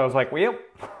enough, I was like, well,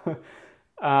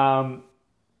 yep.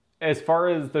 As far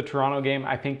as the Toronto game,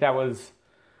 I think that was,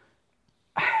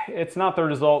 it's not the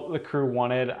result the Crew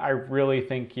wanted. I really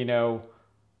think,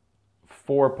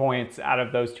 4 points out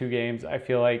of those 2 games, I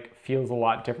feel like feels a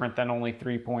lot different than only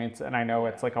 3 points. And I know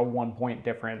it's like a 1 point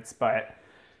difference, but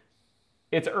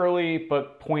it's early,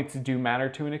 but points do matter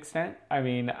to an extent. I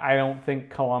mean, I don't think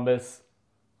Columbus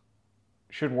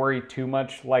should worry too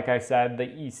much. Like I said,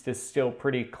 the East is still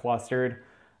pretty clustered.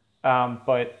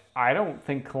 But I don't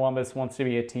think Columbus wants to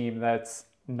be a team that's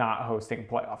not hosting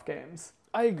playoff games.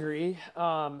 I agree.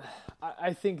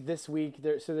 I think this week,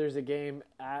 there's a game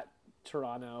at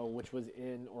Toronto, which was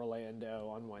in Orlando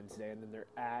on Wednesday, and then they're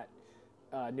at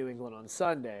New England on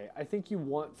Sunday. I think you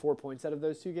want 4 points out of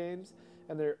those 2 games,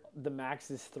 and the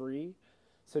max is 3.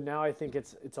 So now I think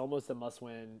it's almost a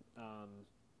must-win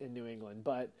in New England.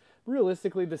 But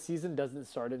realistically, the season doesn't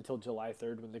start until July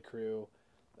 3rd when the Crew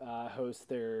host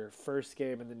their first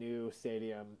game in the new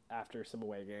stadium after some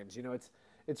away games.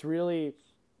 It's really,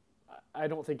 I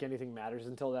don't think anything matters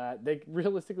until that. They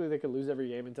could lose every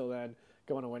game until then,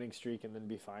 go on a winning streak, and then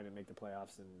be fine and make the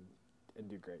playoffs and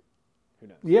do great. Who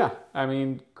knows? Yeah, I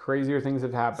mean, crazier things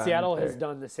have happened. Seattle has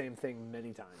done the same thing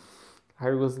many times. I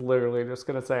was literally just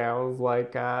going to say, I was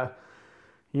like,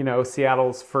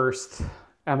 Seattle's first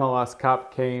MLS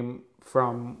Cup came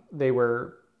from, they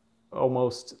were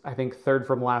almost, I think, 3rd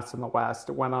from last in the West.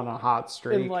 It went on a hot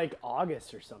streak. In like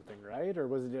August or something, right? Or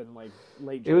was it in like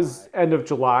late July? It was end of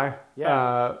July.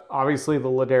 Yeah. Obviously, the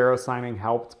Ladero signing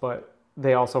helped, but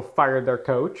they also fired their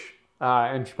coach,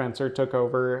 and Spencer took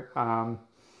over.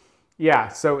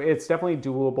 So it's definitely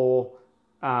doable.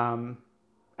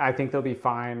 I think they'll be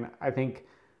fine. I think,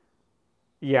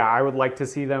 I would like to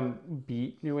see them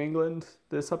beat New England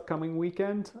this upcoming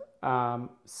weekend.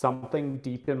 Something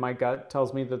deep in my gut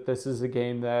tells me that this is a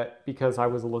game that, because I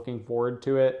was looking forward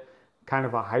to it, kind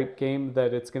of a hype game,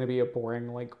 that it's going to be a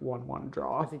boring like 1-1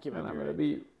 draw. I think you might and be I'm right. going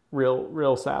to be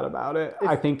real sad about it.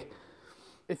 I think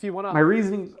if you want to, my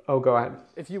reasoning. Oh, go ahead.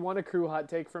 If you want a Crew hot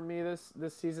take from me this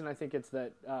season, I think it's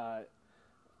that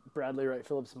Bradley Wright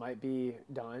Phillips might be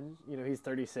done. He's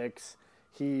 36.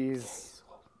 He's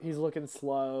looking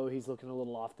slow. He's looking a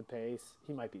little off the pace.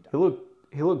 He might be done.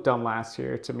 He looked done last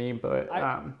year to me, but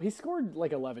he scored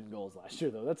like 11 goals last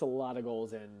year, though. That's a lot of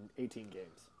goals in 18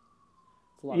 games.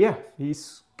 It's a lot. Yeah,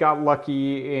 he's got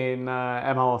lucky in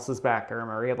MLS's back. I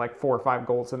remember he had like 4 or 5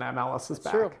 goals in MLS's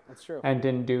back. That's true. And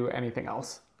didn't do anything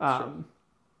else. True.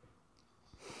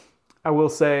 I will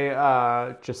say,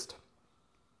 the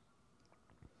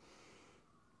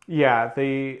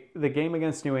game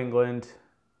against New England,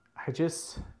 I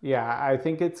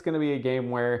think it's going to be a game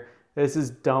where this is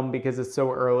dumb because it's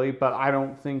so early, but I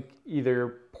don't think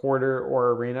either Porter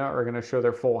or Arena are going to show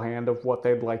their full hand of what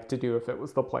they'd like to do if it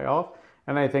was the playoff.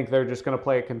 And I think they're just going to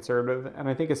play it conservative. And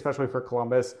I think especially for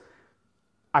Columbus,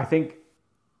 I think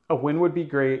a win would be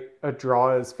great. A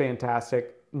draw is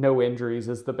fantastic. No injuries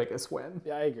is the biggest win.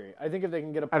 Yeah, I agree. I think if they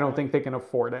can get a point, I don't think they can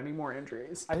afford any more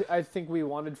injuries. I think we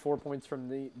wanted 4 points from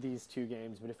these 2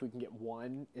 games, but if we can get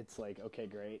 1, it's like, okay,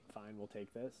 great, fine, we'll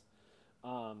take this.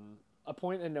 A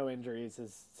point and no injuries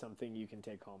is something you can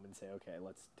take home and say, okay,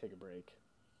 let's take a break.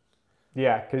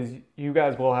 Yeah, because you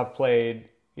guys will have played.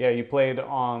 Yeah, you played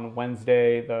on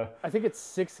Wednesday. I think it's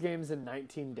 6 games in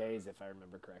 19 days, if I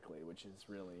remember correctly, which is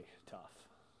really tough.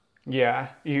 Yeah,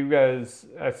 you guys,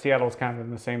 Seattle's kind of in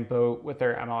the same boat with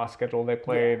their MLS schedule. They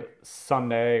played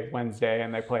Sunday, Wednesday,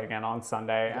 and they play again on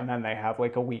Sunday, and then they have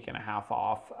like a week and a half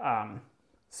off.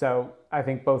 So I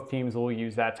think both teams will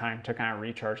use that time to kind of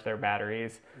recharge their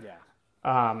batteries. Yeah.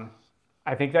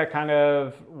 I think that kind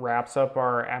of wraps up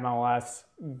our MLS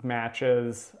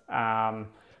matches.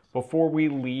 Before we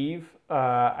leave,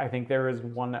 I think there is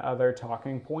one other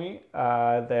talking point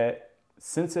that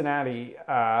Cincinnati,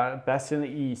 Best in the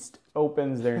East,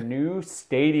 opens their new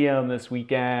stadium this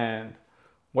weekend.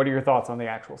 What are your thoughts on the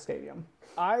actual stadium?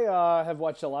 I have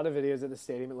watched a lot of videos at the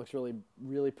stadium. It looks really,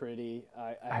 really pretty.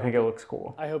 I think it looks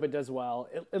cool. I hope it does well.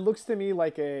 It looks to me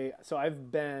like so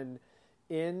I've been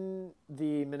in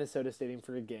the Minnesota Stadium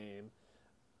for a game,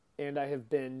 and I have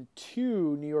been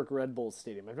to New York Red Bulls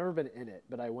Stadium. I've never been in it,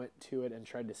 but I went to it and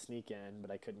tried to sneak in, but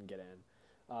I couldn't get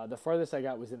in. The farthest I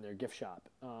got was in their gift shop.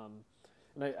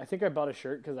 And I think I bought a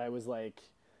shirt because I was like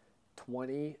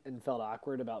 20 and felt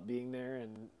awkward about being there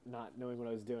and not knowing what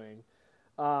I was doing.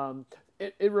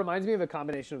 It reminds me of a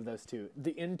combination of those two.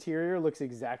 The interior looks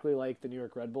exactly like the New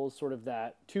York Red Bulls, sort of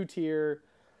that two-tier,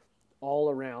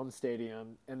 all-around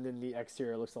stadium, and then the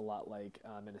exterior looks a lot like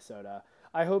Minnesota.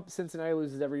 I hope Cincinnati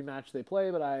loses every match they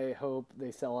play, but I hope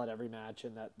they sell out every match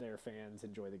and that their fans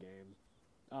enjoy the game.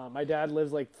 My dad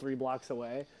lives like 3 blocks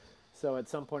away, so at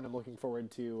some point I'm looking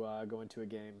forward to going to a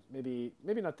game.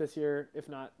 Maybe not this year, if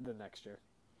not the next year.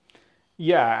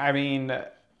 Yeah, I mean,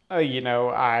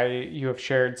 you have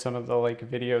shared some of the like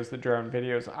videos, the drone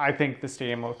videos. I think the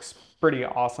stadium looks pretty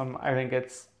awesome. I think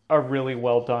it's a really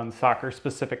well done soccer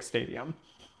specific stadium.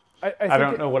 I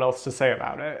don't know what else to say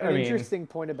about it. An interesting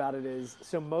point about it is,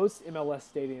 so most MLS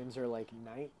stadiums are like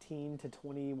 19 to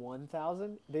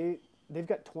 21,000. They've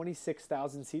got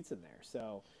 26,000 seats in there,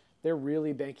 so they're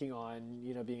really banking on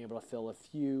being able to fill a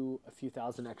few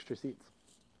thousand extra seats.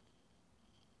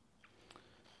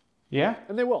 Yeah,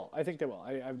 and they will. I think they will.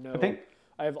 I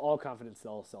have all confidence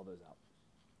they'll sell those out.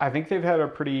 I think they've had a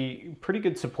pretty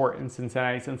good support in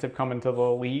Cincinnati since they've come into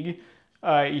the league,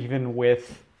 even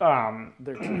with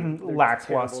their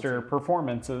lackluster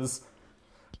performances.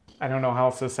 I don't know how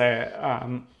else to say it.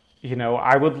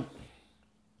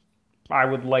 I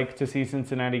would like to see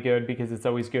Cincinnati good because it's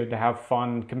always good to have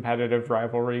fun, competitive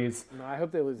rivalries. No, I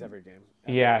hope they lose every game.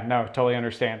 Yeah, no, totally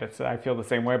understand. I feel the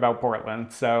same way about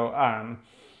Portland. So,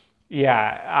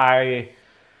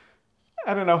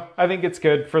 I don't know. I think it's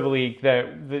good for the league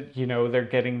that they're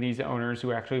getting these owners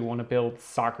who actually want to build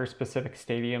soccer-specific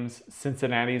stadiums.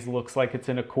 Cincinnati's looks like it's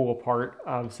in a cool part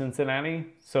of Cincinnati.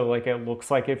 So, like, it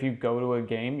looks like if you go to a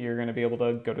game, you're going to be able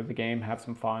to go to the game, have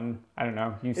some fun. I don't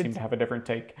know. You seem to have a different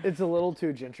take. It's a little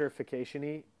too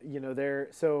gentrification-y.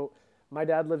 So my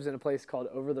dad lives in a place called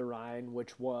Over the Rhine,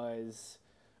 which was...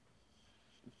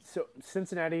 So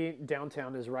Cincinnati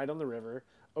downtown is right on the river.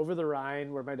 Over the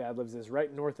Rhine, where my dad lives, is right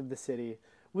north of the city.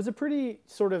 Was a pretty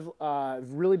sort of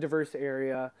really diverse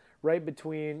area, right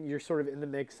between, you're sort of in the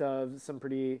mix of some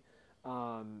pretty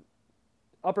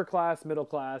upper class, middle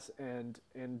class, and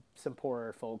some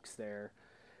poorer folks there.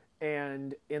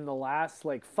 And in the last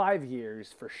 5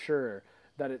 years, for sure,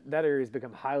 that area has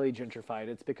become highly gentrified.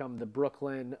 It's become the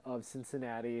Brooklyn of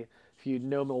Cincinnati. If you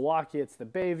know Milwaukee, it's the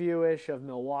Bayview-ish of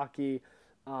Milwaukee.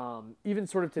 Even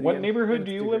sort of to the What neighborhood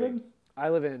do you live in? I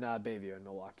live in Bayview in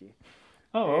Milwaukee.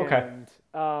 Oh, okay.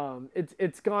 And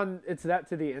it's that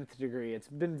to the nth degree. It's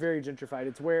been very gentrified.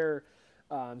 It's where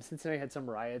Cincinnati had some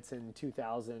riots in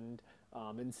 2000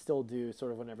 and still do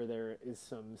sort of whenever there is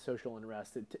some social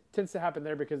unrest. It tends to happen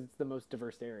there because it's the most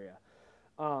diverse area.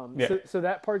 So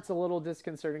that part's a little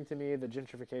disconcerting to me, the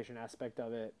gentrification aspect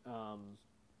of it.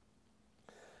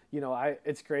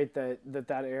 It's great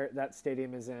that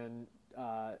stadium is in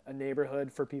a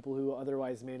neighborhood for people who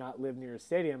otherwise may not live near a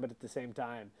stadium, but at the same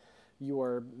time, you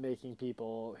are making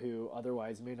people who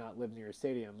otherwise may not live near a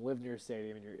stadium live near a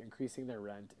stadium, and you're increasing their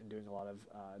rent and doing a lot of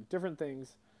different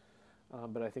things.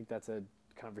 But I think that's a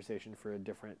conversation for a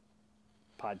different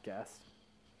podcast.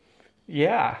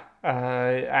 Yeah,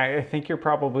 I think you're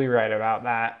probably right about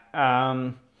that.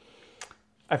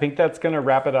 I think that's going to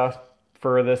wrap it up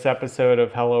for this episode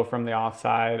of Hello from the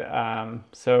Offside.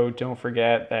 So don't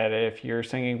forget that if you're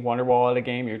singing Wonderwall at a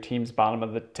game, your team's bottom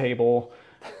of the table.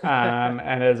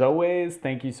 And as always,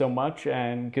 thank you so much,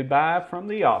 and goodbye from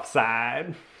the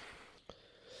Offside.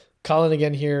 Colin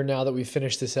again here now that we've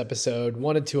finished this episode.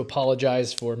 Wanted to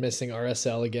apologize for missing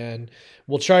RSL again.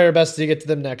 We'll try our best to get to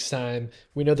them next time.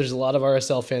 We know there's a lot of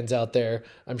RSL fans out there.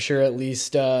 I'm sure at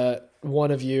least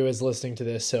one of you is listening to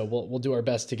this, so we'll do our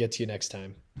best to get to you next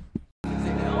time.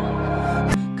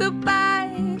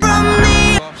 Goodbye from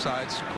the Offsides.